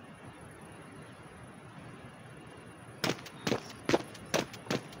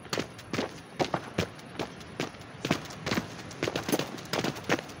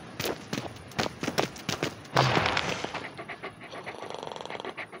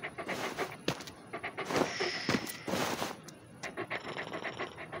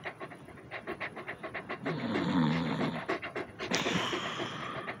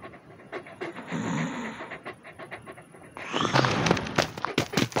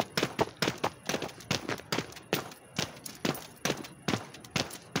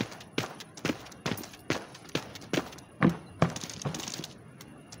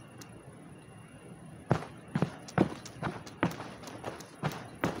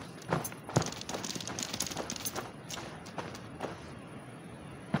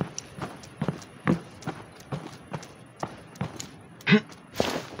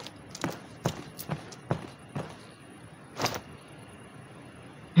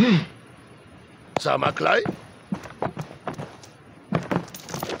 Ça m'a clay?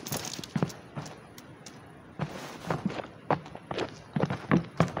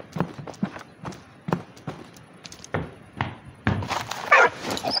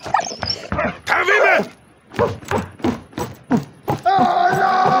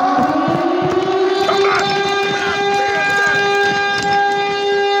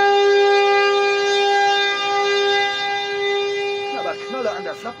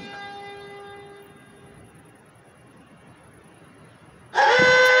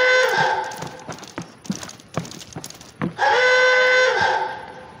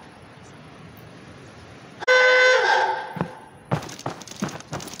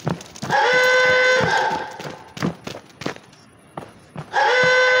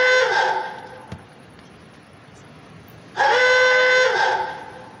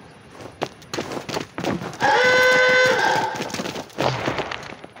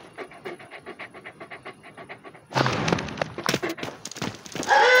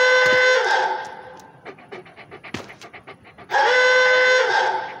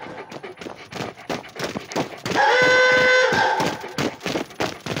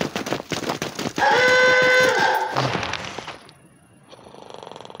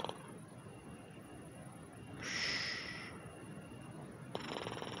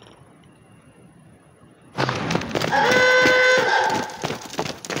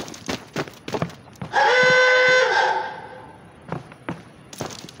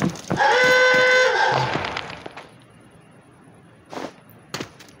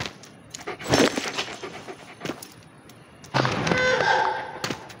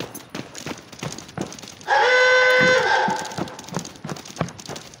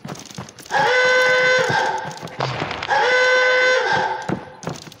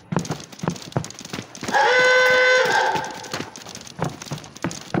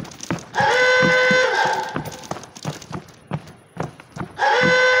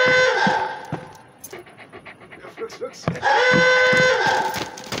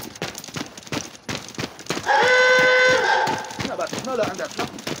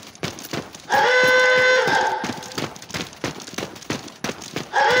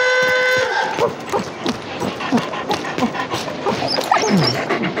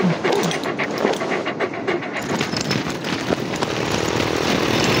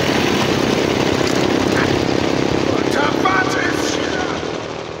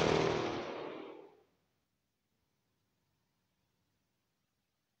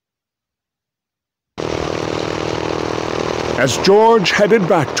 As George headed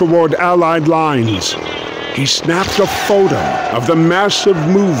back toward Allied lines, he snapped a photo of the massive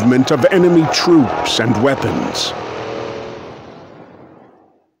movement of enemy troops and weapons.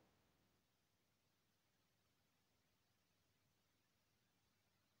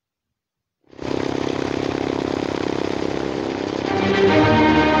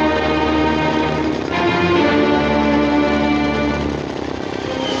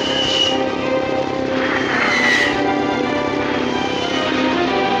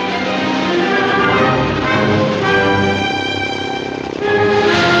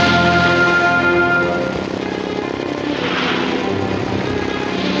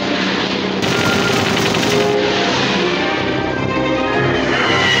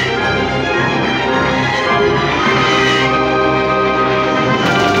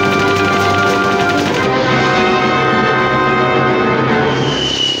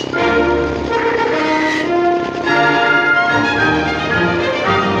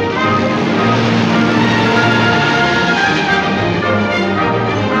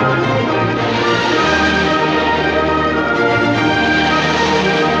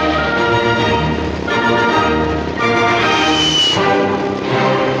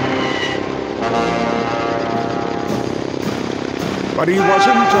 But he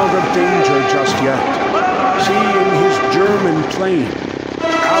wasn't out of danger just yet. Seeing his German plane,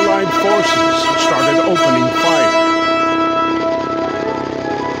 Allied forces started opening fire.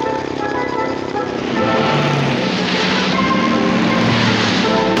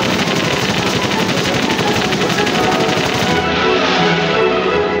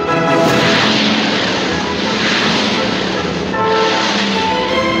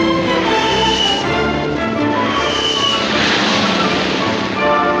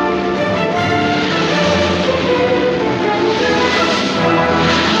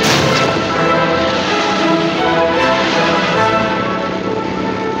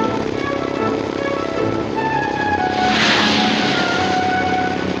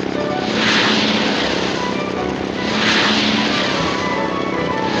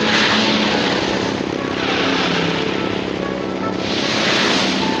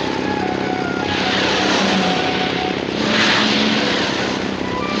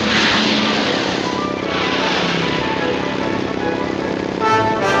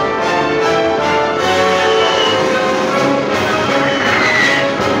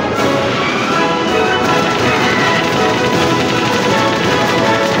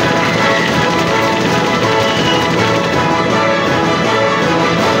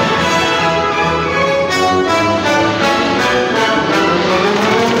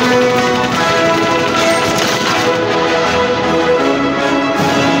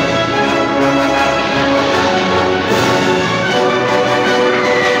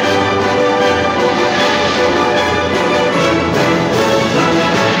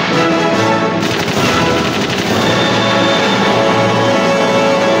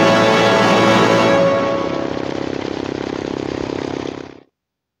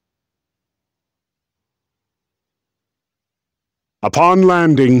 Upon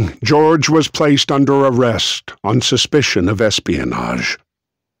landing, George was placed under arrest on suspicion of espionage.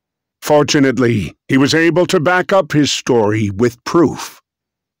 Fortunately, he was able to back up his story with proof.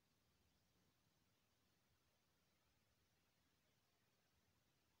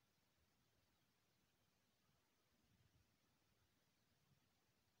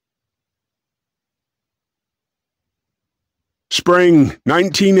 Spring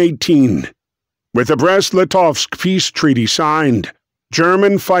 1918. With the Brest-Litovsk peace treaty signed,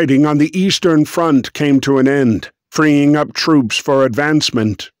 German fighting on the Eastern Front came to an end, freeing up troops for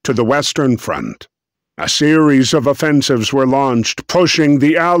advancement to the Western Front. A series of offensives were launched, pushing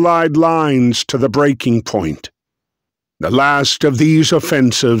the Allied lines to the breaking point. The last of these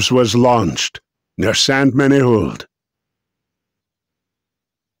offensives was launched near Saint-Menehould.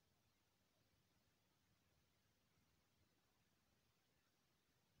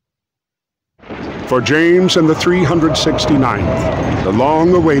 For James and the 369th, the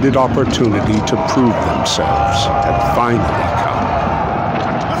long-awaited opportunity to prove themselves had finally come.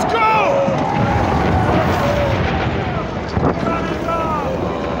 Let's go!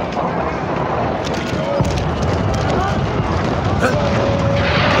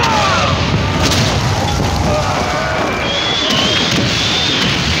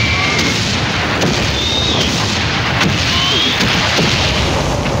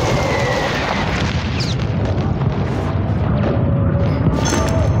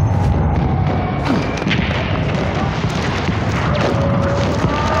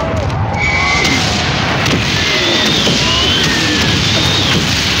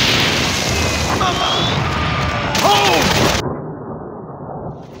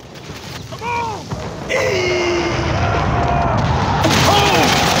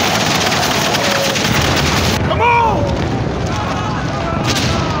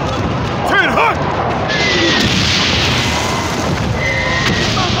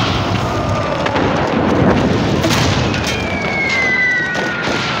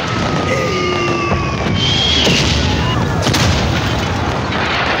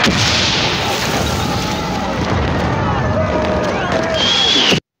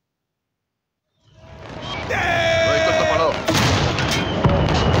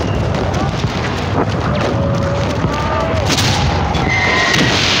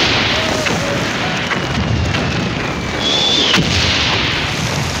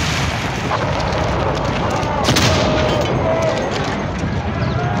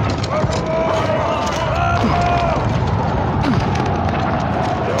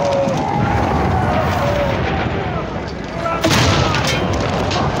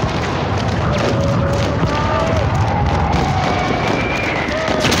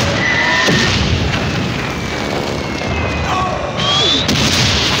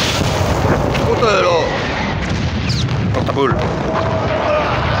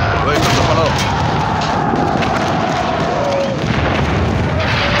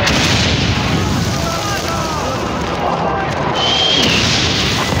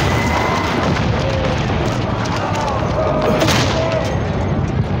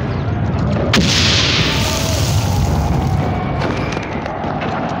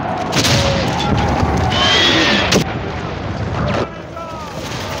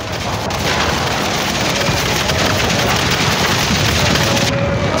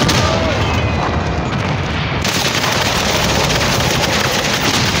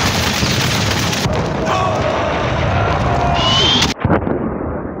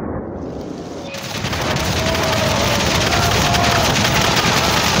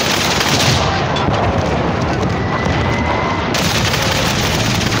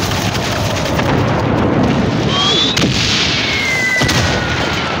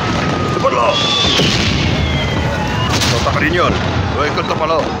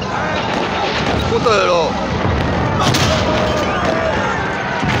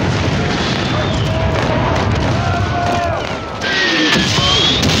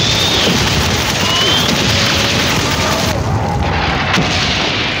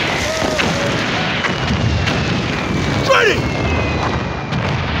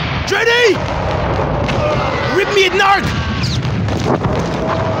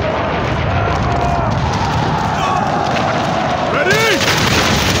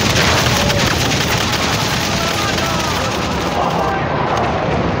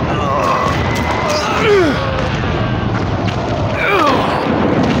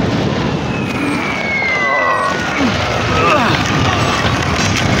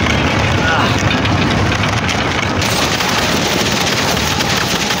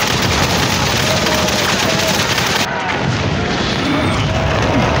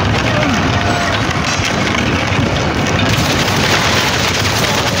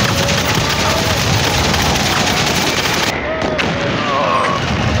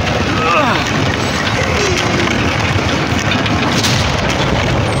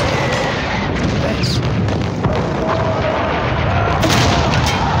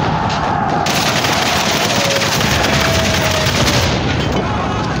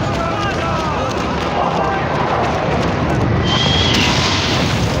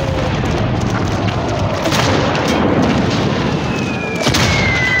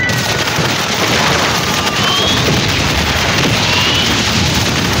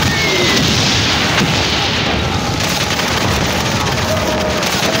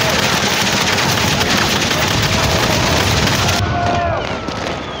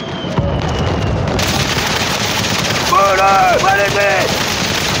 Prends-le! Va l'aider!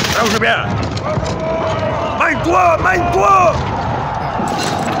 Range bien! Magne-toi! Magne-toi!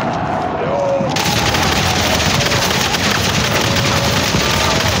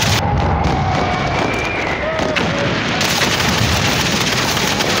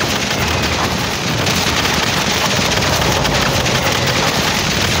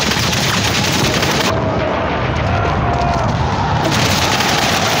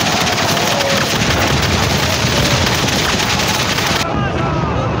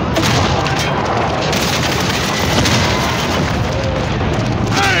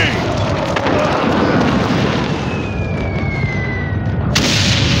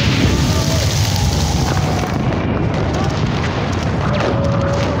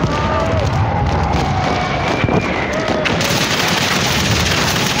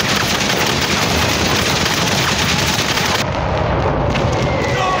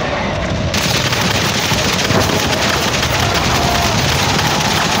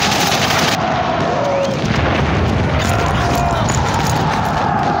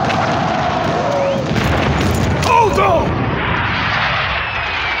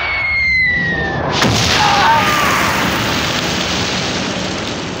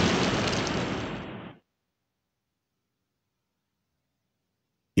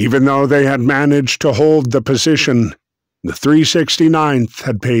 Even though they had managed to hold the position, the 369th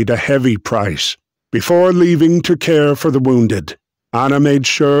had paid a heavy price. Before leaving to care for the wounded, Anna made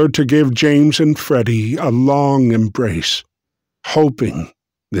sure to give James and Freddie a long embrace, hoping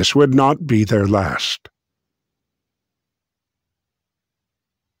this would not be their last.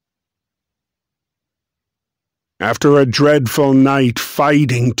 After a dreadful night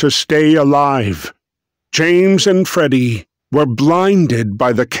fighting to stay alive, James and Freddie were blinded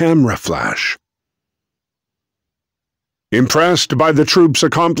by the camera flash. Impressed by the troops'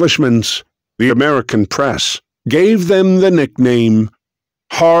 accomplishments, the American press gave them the nickname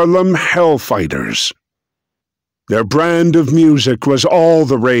Harlem Hellfighters. Their brand of music was all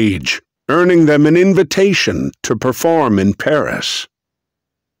the rage, earning them an invitation to perform in Paris.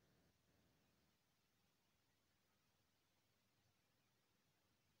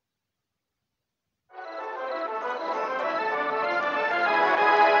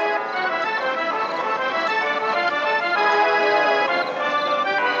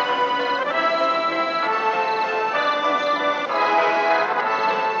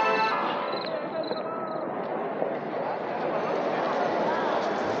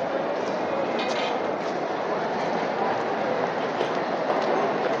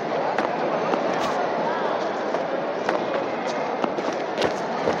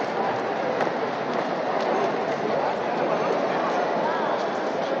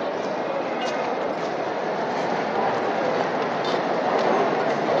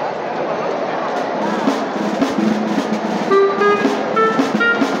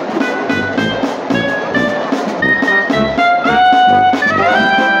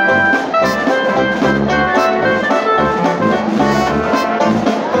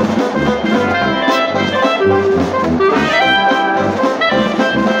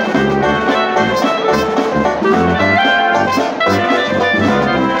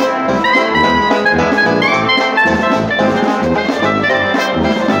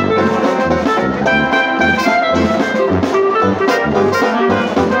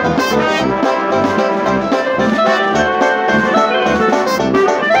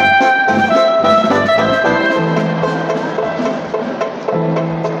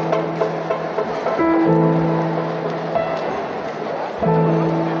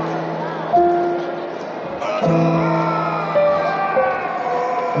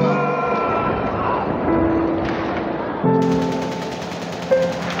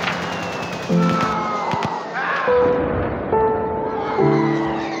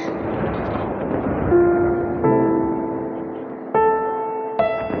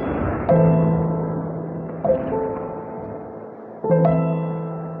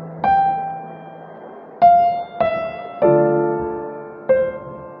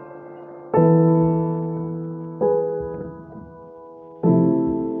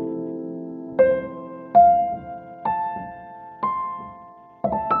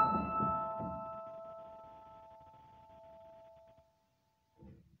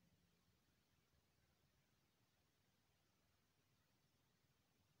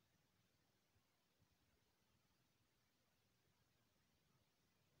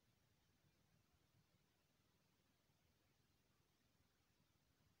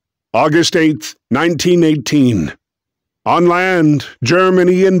 August 8th, 1918. On land,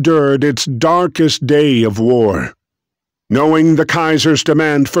 Germany endured its darkest day of war. Knowing the Kaiser's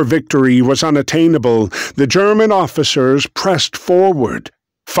demand for victory was unattainable, the German officers pressed forward,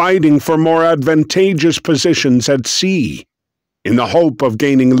 fighting for more advantageous positions at sea, in the hope of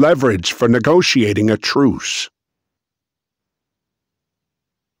gaining leverage for negotiating a truce.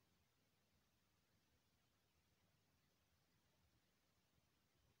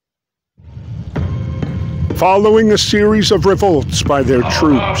 Following a series of revolts by their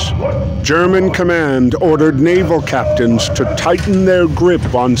troops, German command ordered naval captains to tighten their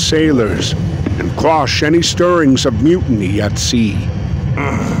grip on sailors and quash any stirrings of mutiny at sea.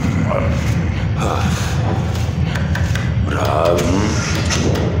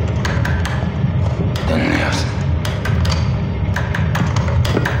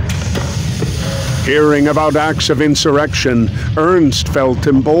 Hearing about acts of insurrection, Ernst felt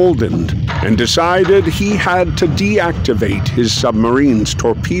emboldened and decided he had to deactivate his submarine's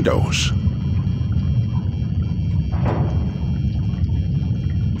torpedoes.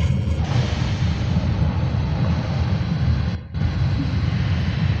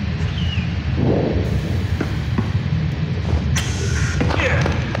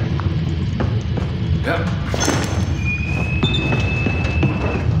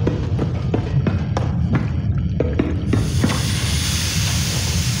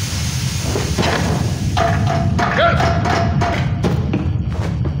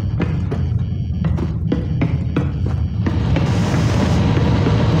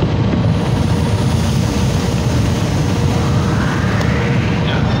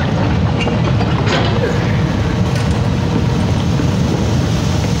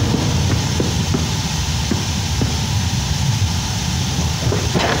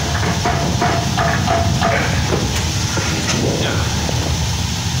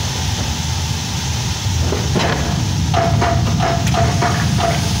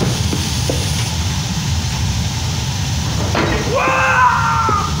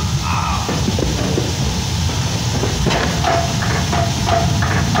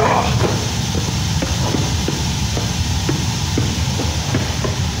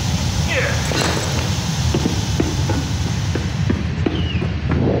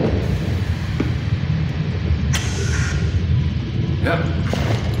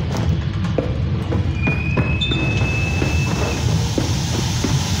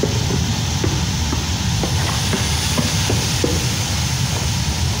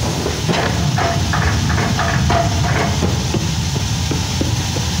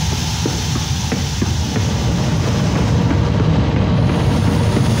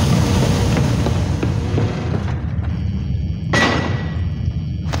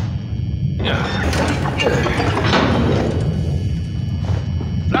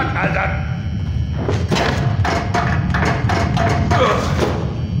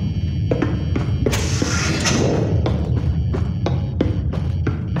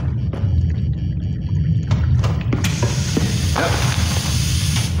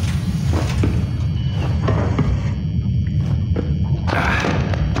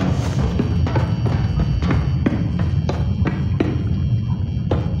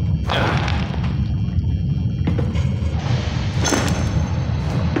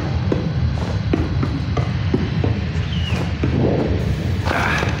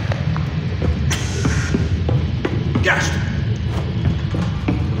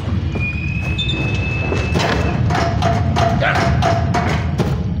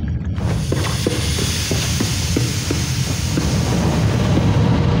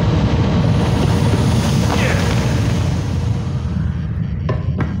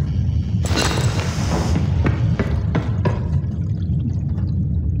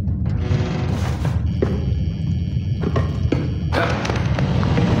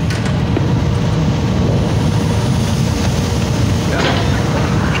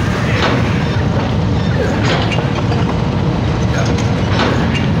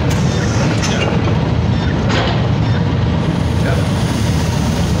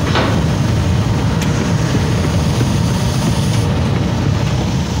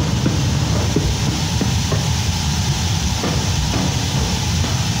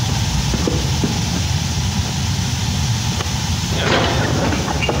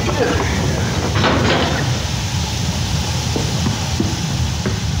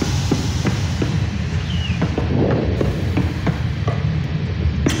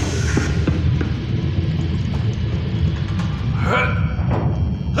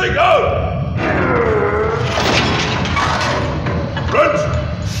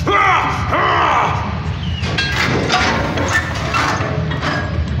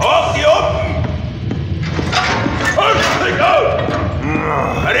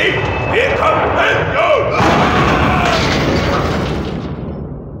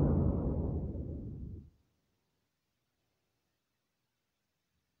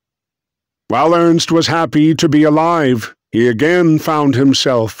 While Ernst was happy to be alive, he again found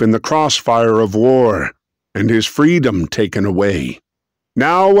himself in the crossfire of war, and his freedom taken away.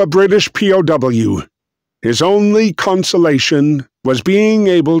 Now a British POW, his only consolation was being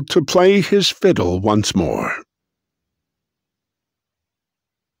able to play his fiddle once more.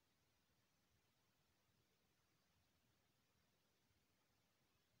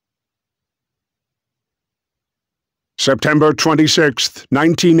 September 26,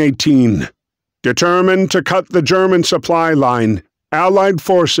 1918. Determined to cut the German supply line, Allied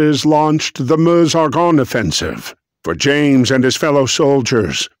forces launched the Meuse-Argonne offensive. For James and his fellow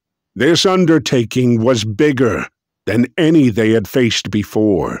soldiers, this undertaking was bigger than any they had faced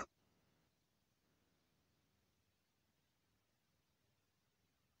before.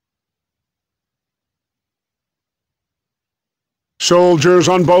 Soldiers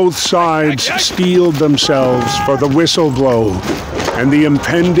on both sides steeled themselves for the whistle blow and the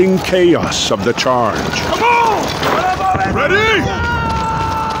impending chaos of the charge. Come on! Ready?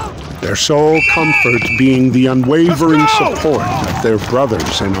 Their sole comfort being the unwavering support of their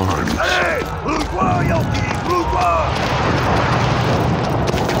brothers in arms. Allez! Bouge-toi, Yankee! Bouge-toi!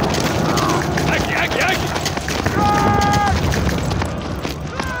 Aki, aki, aki!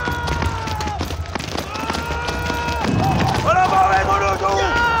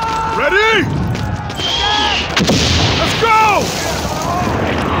 Ready? Let's go!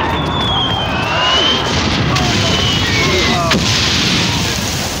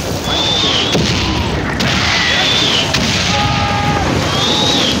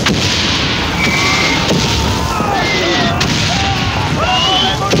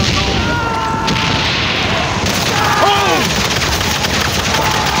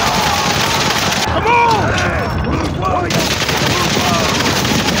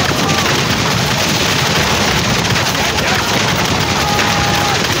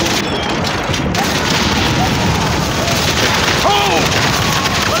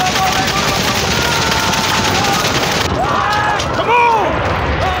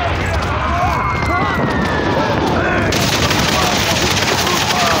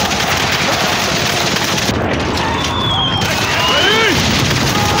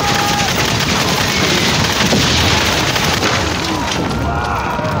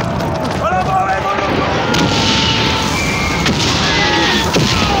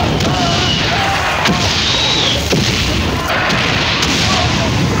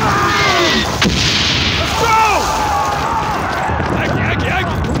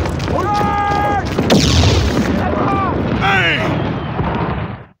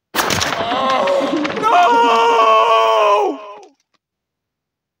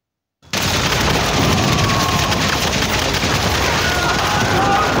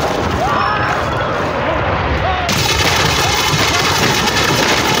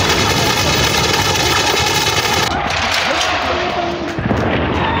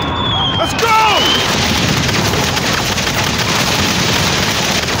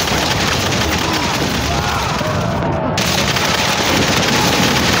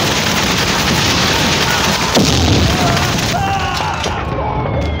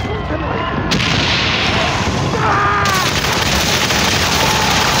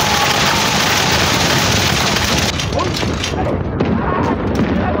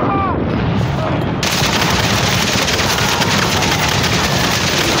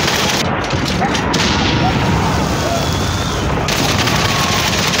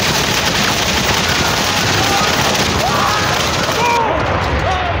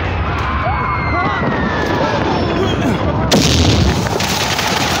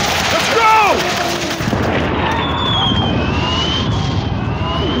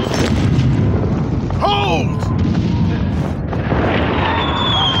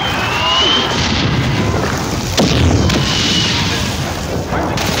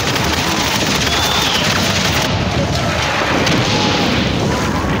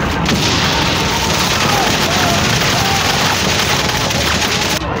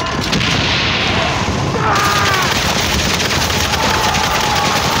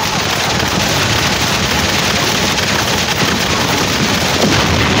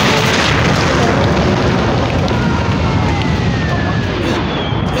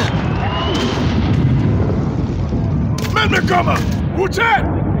 Newcomer!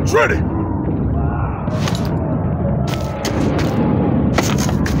 Lieutenant! Freddie!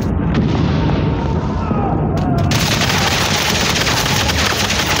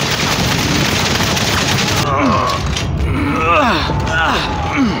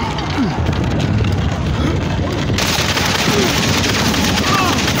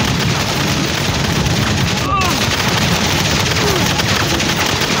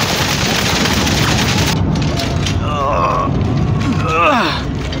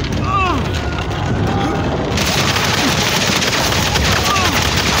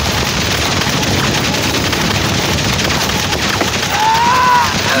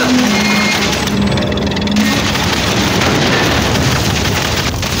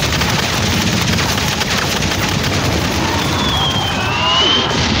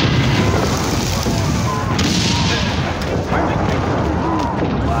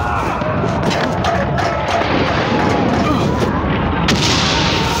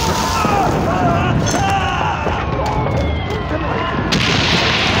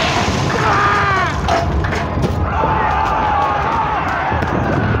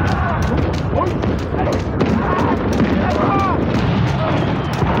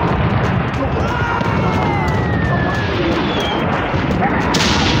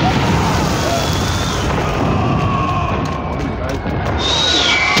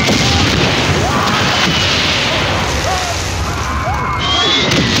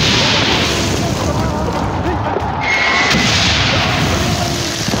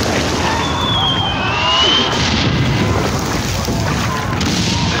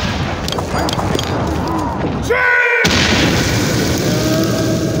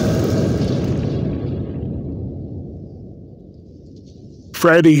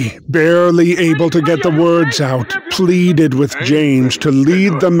 Freddie, barely able to get the words out, pleaded with James to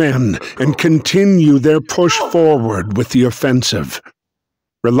lead the men and continue their push forward with the offensive.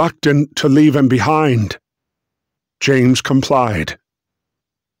 Reluctant to leave him behind, James complied.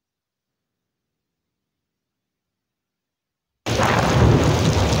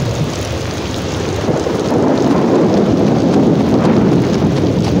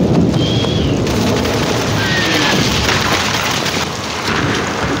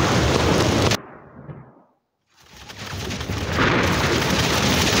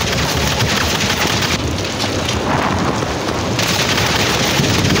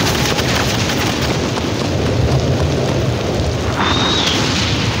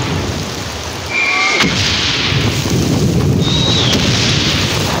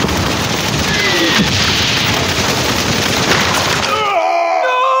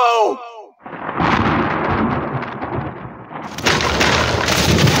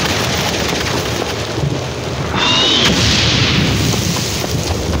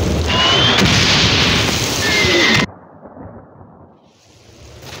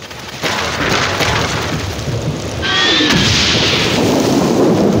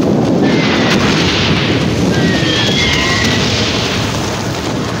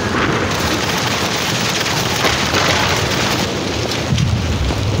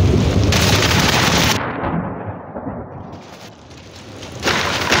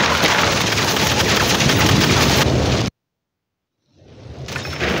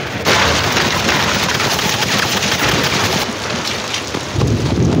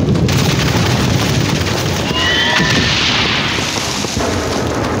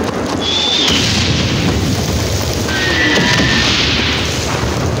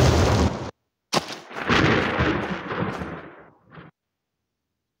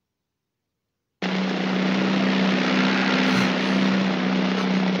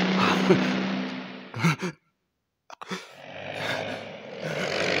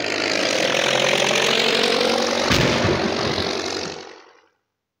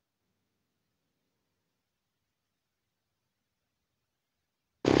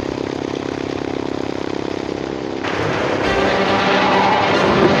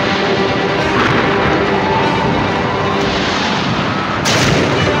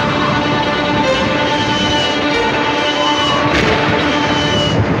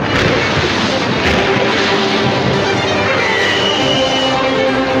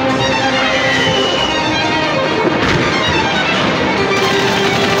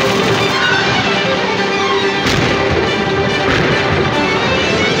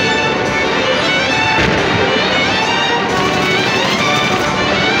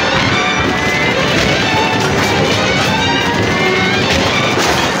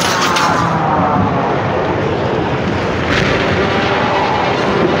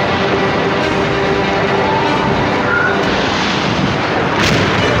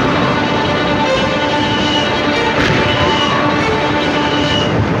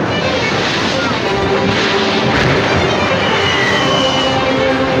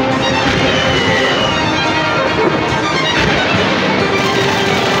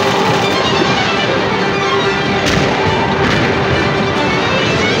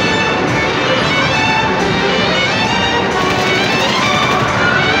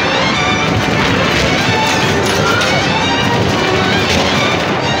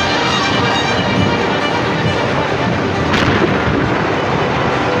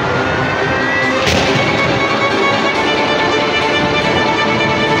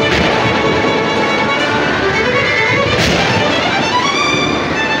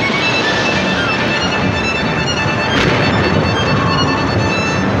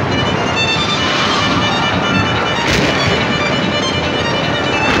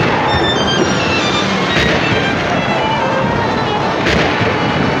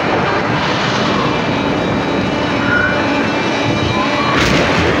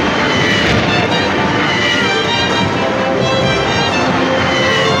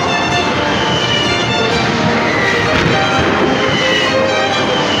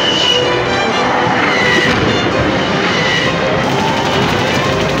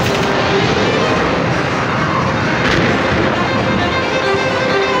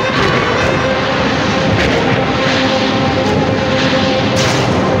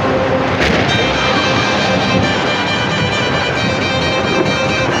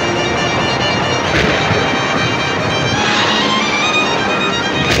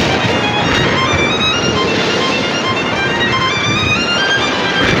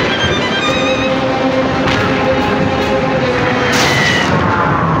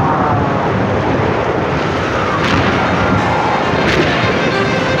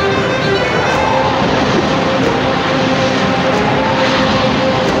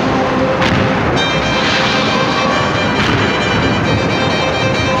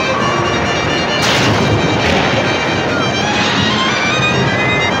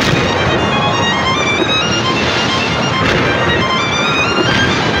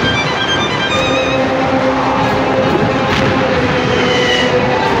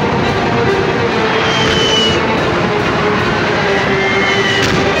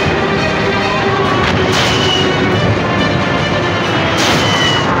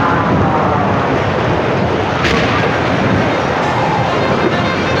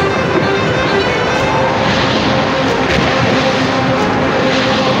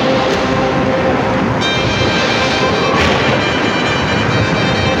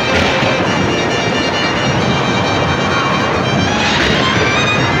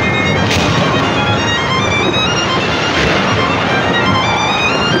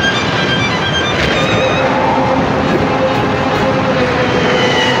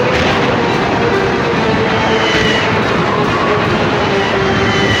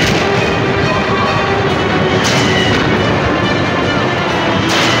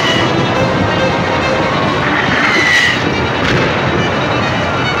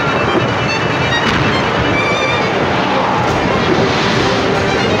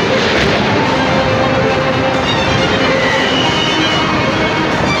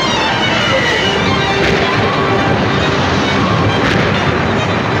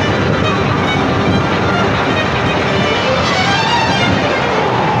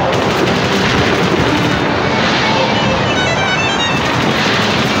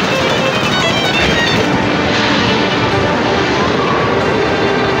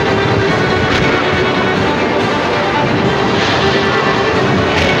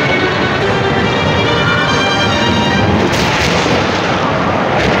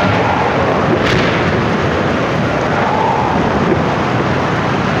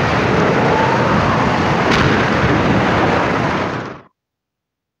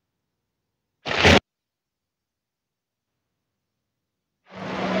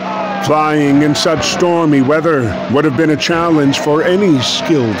 Flying in such stormy weather would have been a challenge for any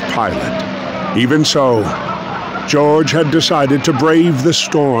skilled pilot. Even so, George had decided to brave the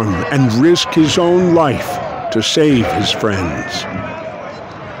storm and risk his own life to save his friends.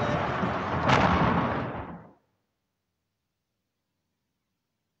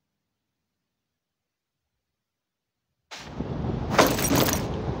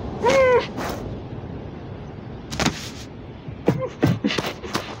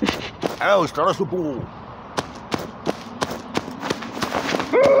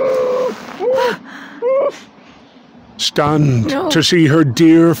 Stunned to see her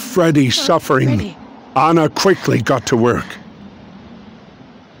dear Freddie suffering, Freddie. Anna quickly got to work.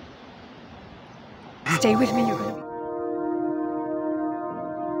 Stay with me, you're gonna...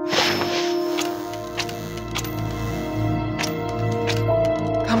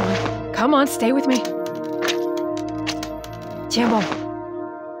 Come on, stay with me. Tiens bon.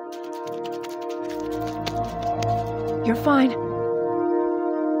 You're fine.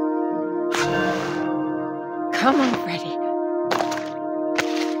 Come on, Freddie.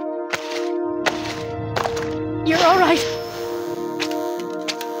 You're all right.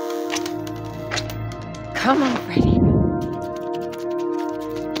 Come on, Freddie.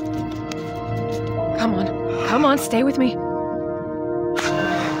 Come on, stay with me.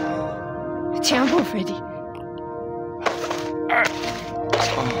 Tiens bon, Freddie.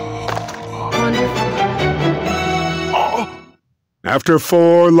 Wonderful. After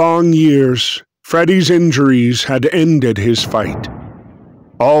 4 long years, Freddie's injuries had ended his fight.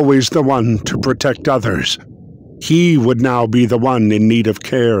 Always the one to protect others, he would now be the one in need of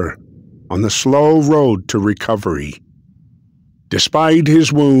care, on the slow road to recovery. Despite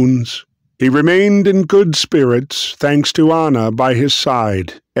his wounds, he remained in good spirits thanks to Anna by his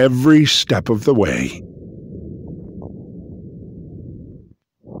side every step of the way.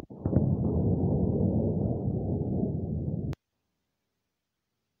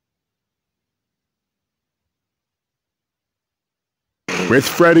 With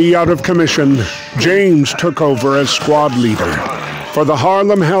Freddie out of commission, James took over as squad leader. For the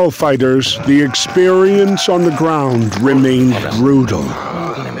Harlem Hellfighters, the experience on the ground remained brutal,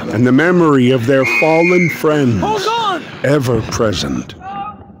 and the memory of their fallen friends ever present.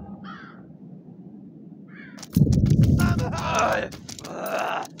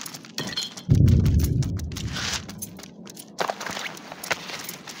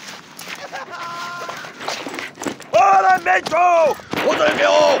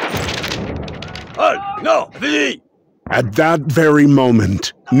 At that very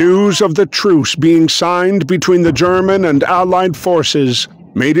moment, news of the truce being signed between the German and Allied forces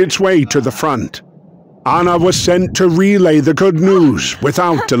made its way to the front. Anna was sent to relay the good news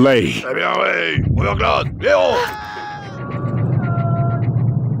without delay.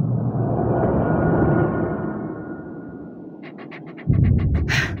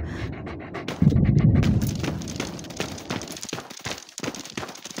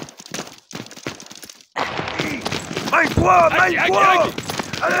 Vas-y, Wal.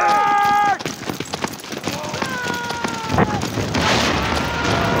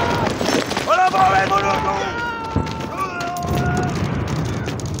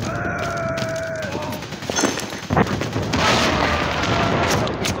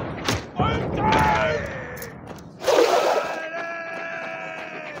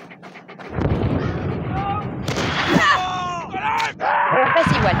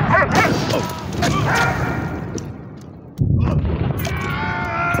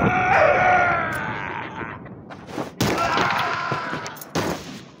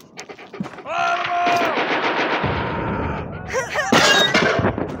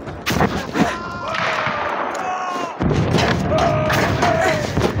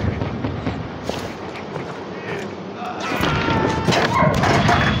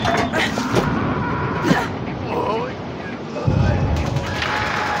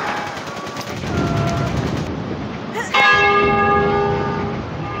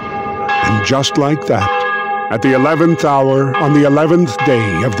 Just like that, at the 11th hour, on the 11th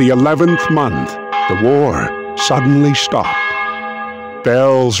day of the 11th month, the war suddenly stopped.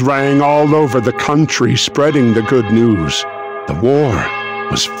 Bells rang all over the country, spreading the good news. The war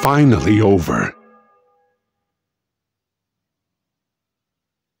was finally over.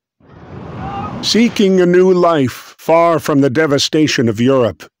 Seeking a new life far from the devastation of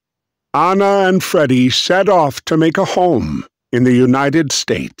Europe, Anna and Freddie set off to make a home in the United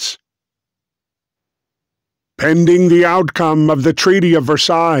States. Pending the outcome of the Treaty of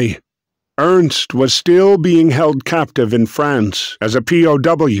Versailles, Ernst was still being held captive in France as a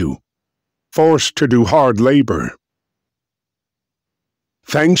POW, forced to do hard labor.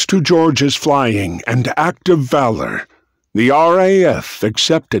 Thanks to George's flying and active valor, the RAF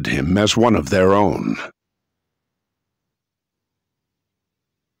accepted him as one of their own.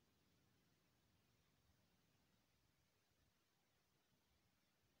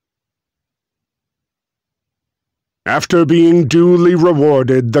 After being duly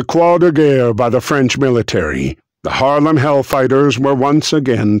rewarded the Croix de Guerre by the French military, the Harlem Hellfighters were once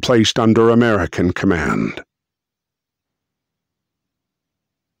again placed under American command.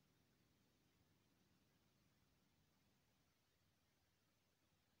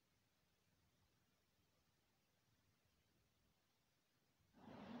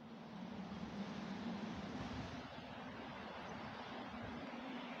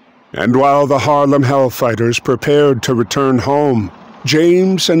 And while the Harlem Hellfighters prepared to return home,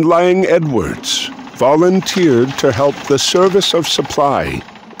 James and Lang Edwards volunteered to help the Service of Supply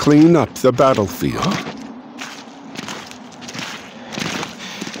clean up the battlefield.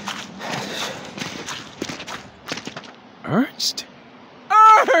 Ernst?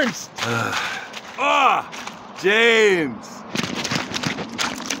 Ernst! James!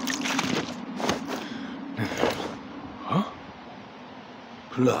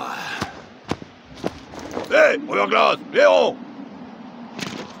 Hé, première classe, Léon!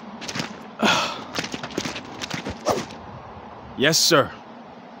 Yes, sir.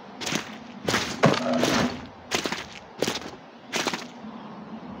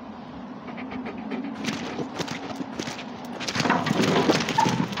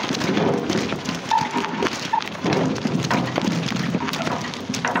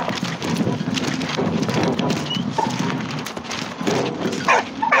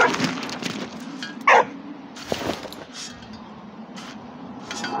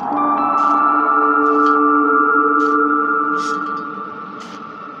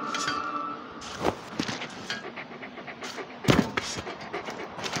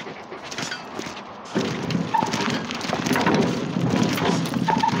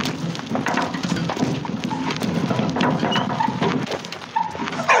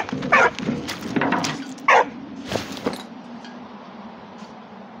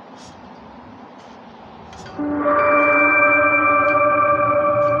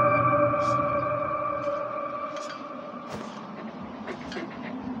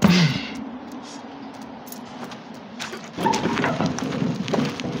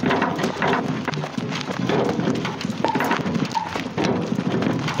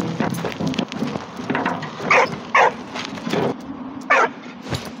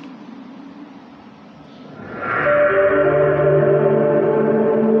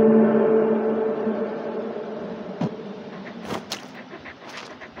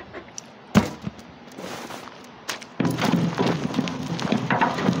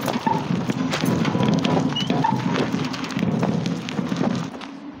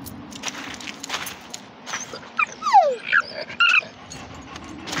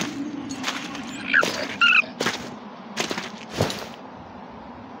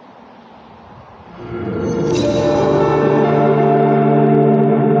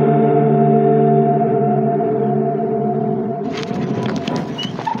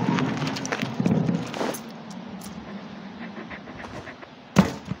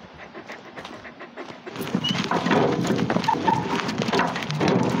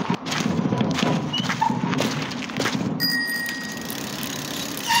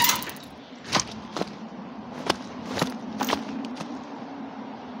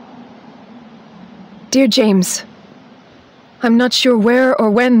 Dear James, I'm not sure where or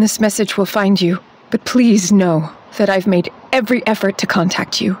when this message will find you, but please know that I've made every effort to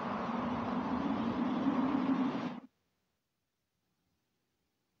contact you.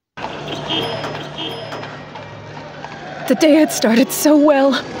 The day had started so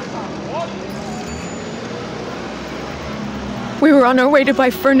well. We were on our way to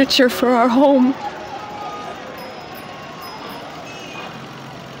buy furniture for our home.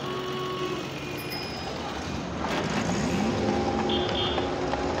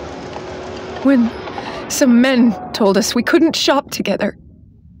 When some men told us we couldn't shop together,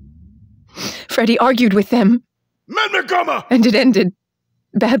 Freddie argued with them, and it ended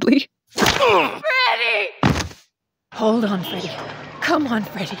badly. Freddie! Hold on, Freddie. Come on,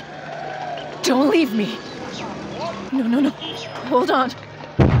 Freddie. Don't leave me. No. Hold on.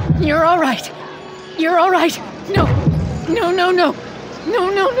 You're all right. You're all right. No. No.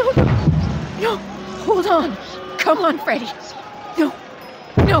 Hold on. Come on, Freddie. No.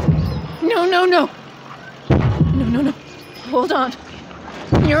 Hold on.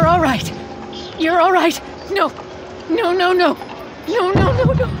 You're all right. You're all right. No.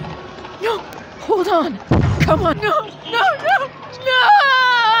 Hold on. Come on. No.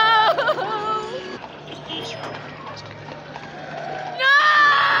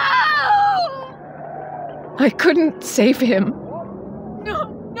 I couldn't save him.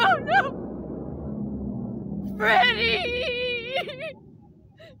 No, no, no! Freddie!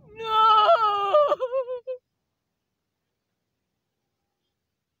 No!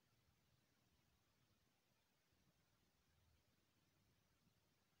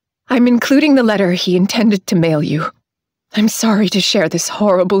 I'm including the letter he intended to mail you. I'm sorry to share this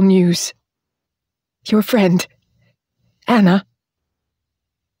horrible news. Your friend, Anna.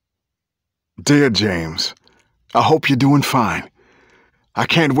 Dear James, I hope you're doing fine. I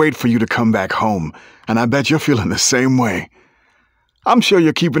can't wait for you to come back home, and I bet you're feeling the same way. I'm sure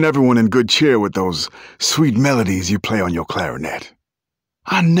you're keeping everyone in good cheer with those sweet melodies you play on your clarinet.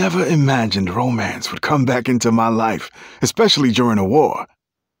 I never imagined romance would come back into my life, especially during a war.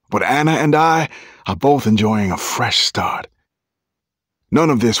 But Anna and I are both enjoying a fresh start. None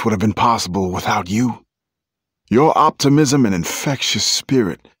of this would have been possible without you. Your optimism and infectious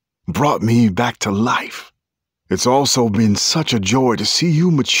spirit brought me back to life. It's also been such a joy to see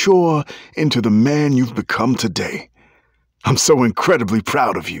you mature into the man you've become today. I'm so incredibly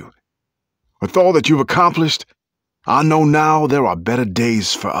proud of you. With all that you've accomplished, I know now there are better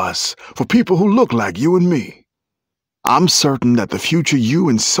days for us, for people who look like you and me. I'm certain that the future you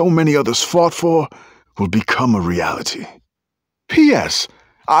and so many others fought for will become a reality. P.S.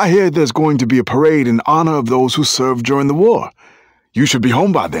 I hear there's going to be a parade in honor of those who served during the war. You should be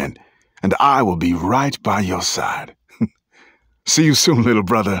home by then, and I will be right by your side. See you soon, little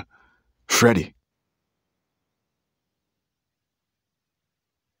brother. Freddie.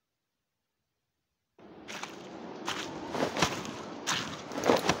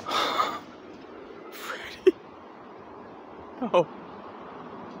 Freddie. No.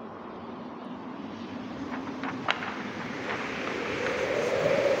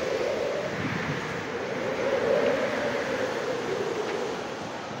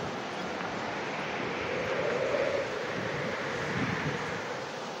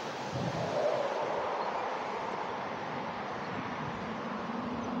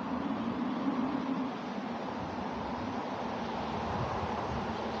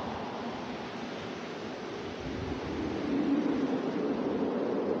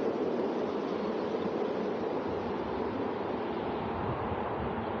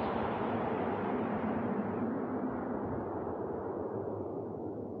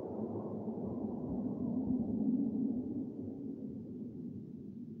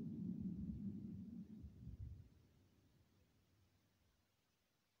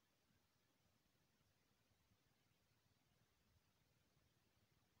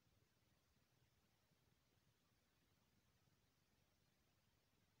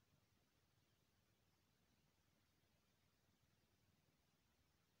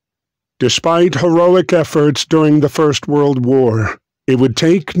 Despite heroic efforts during the First World War, it would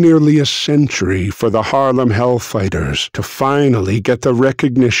take nearly a century for the Harlem Hellfighters to finally get the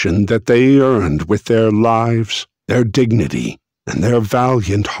recognition that they earned with their lives, their dignity, and their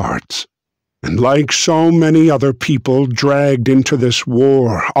valiant hearts. And like so many other people dragged into this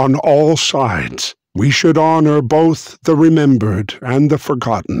war on all sides, we should honor both the remembered and the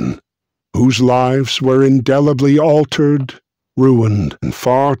forgotten, whose lives were indelibly altered, ruined, and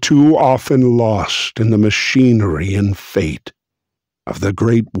far too often lost in the machinery and fate of the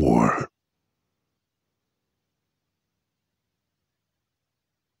Great War.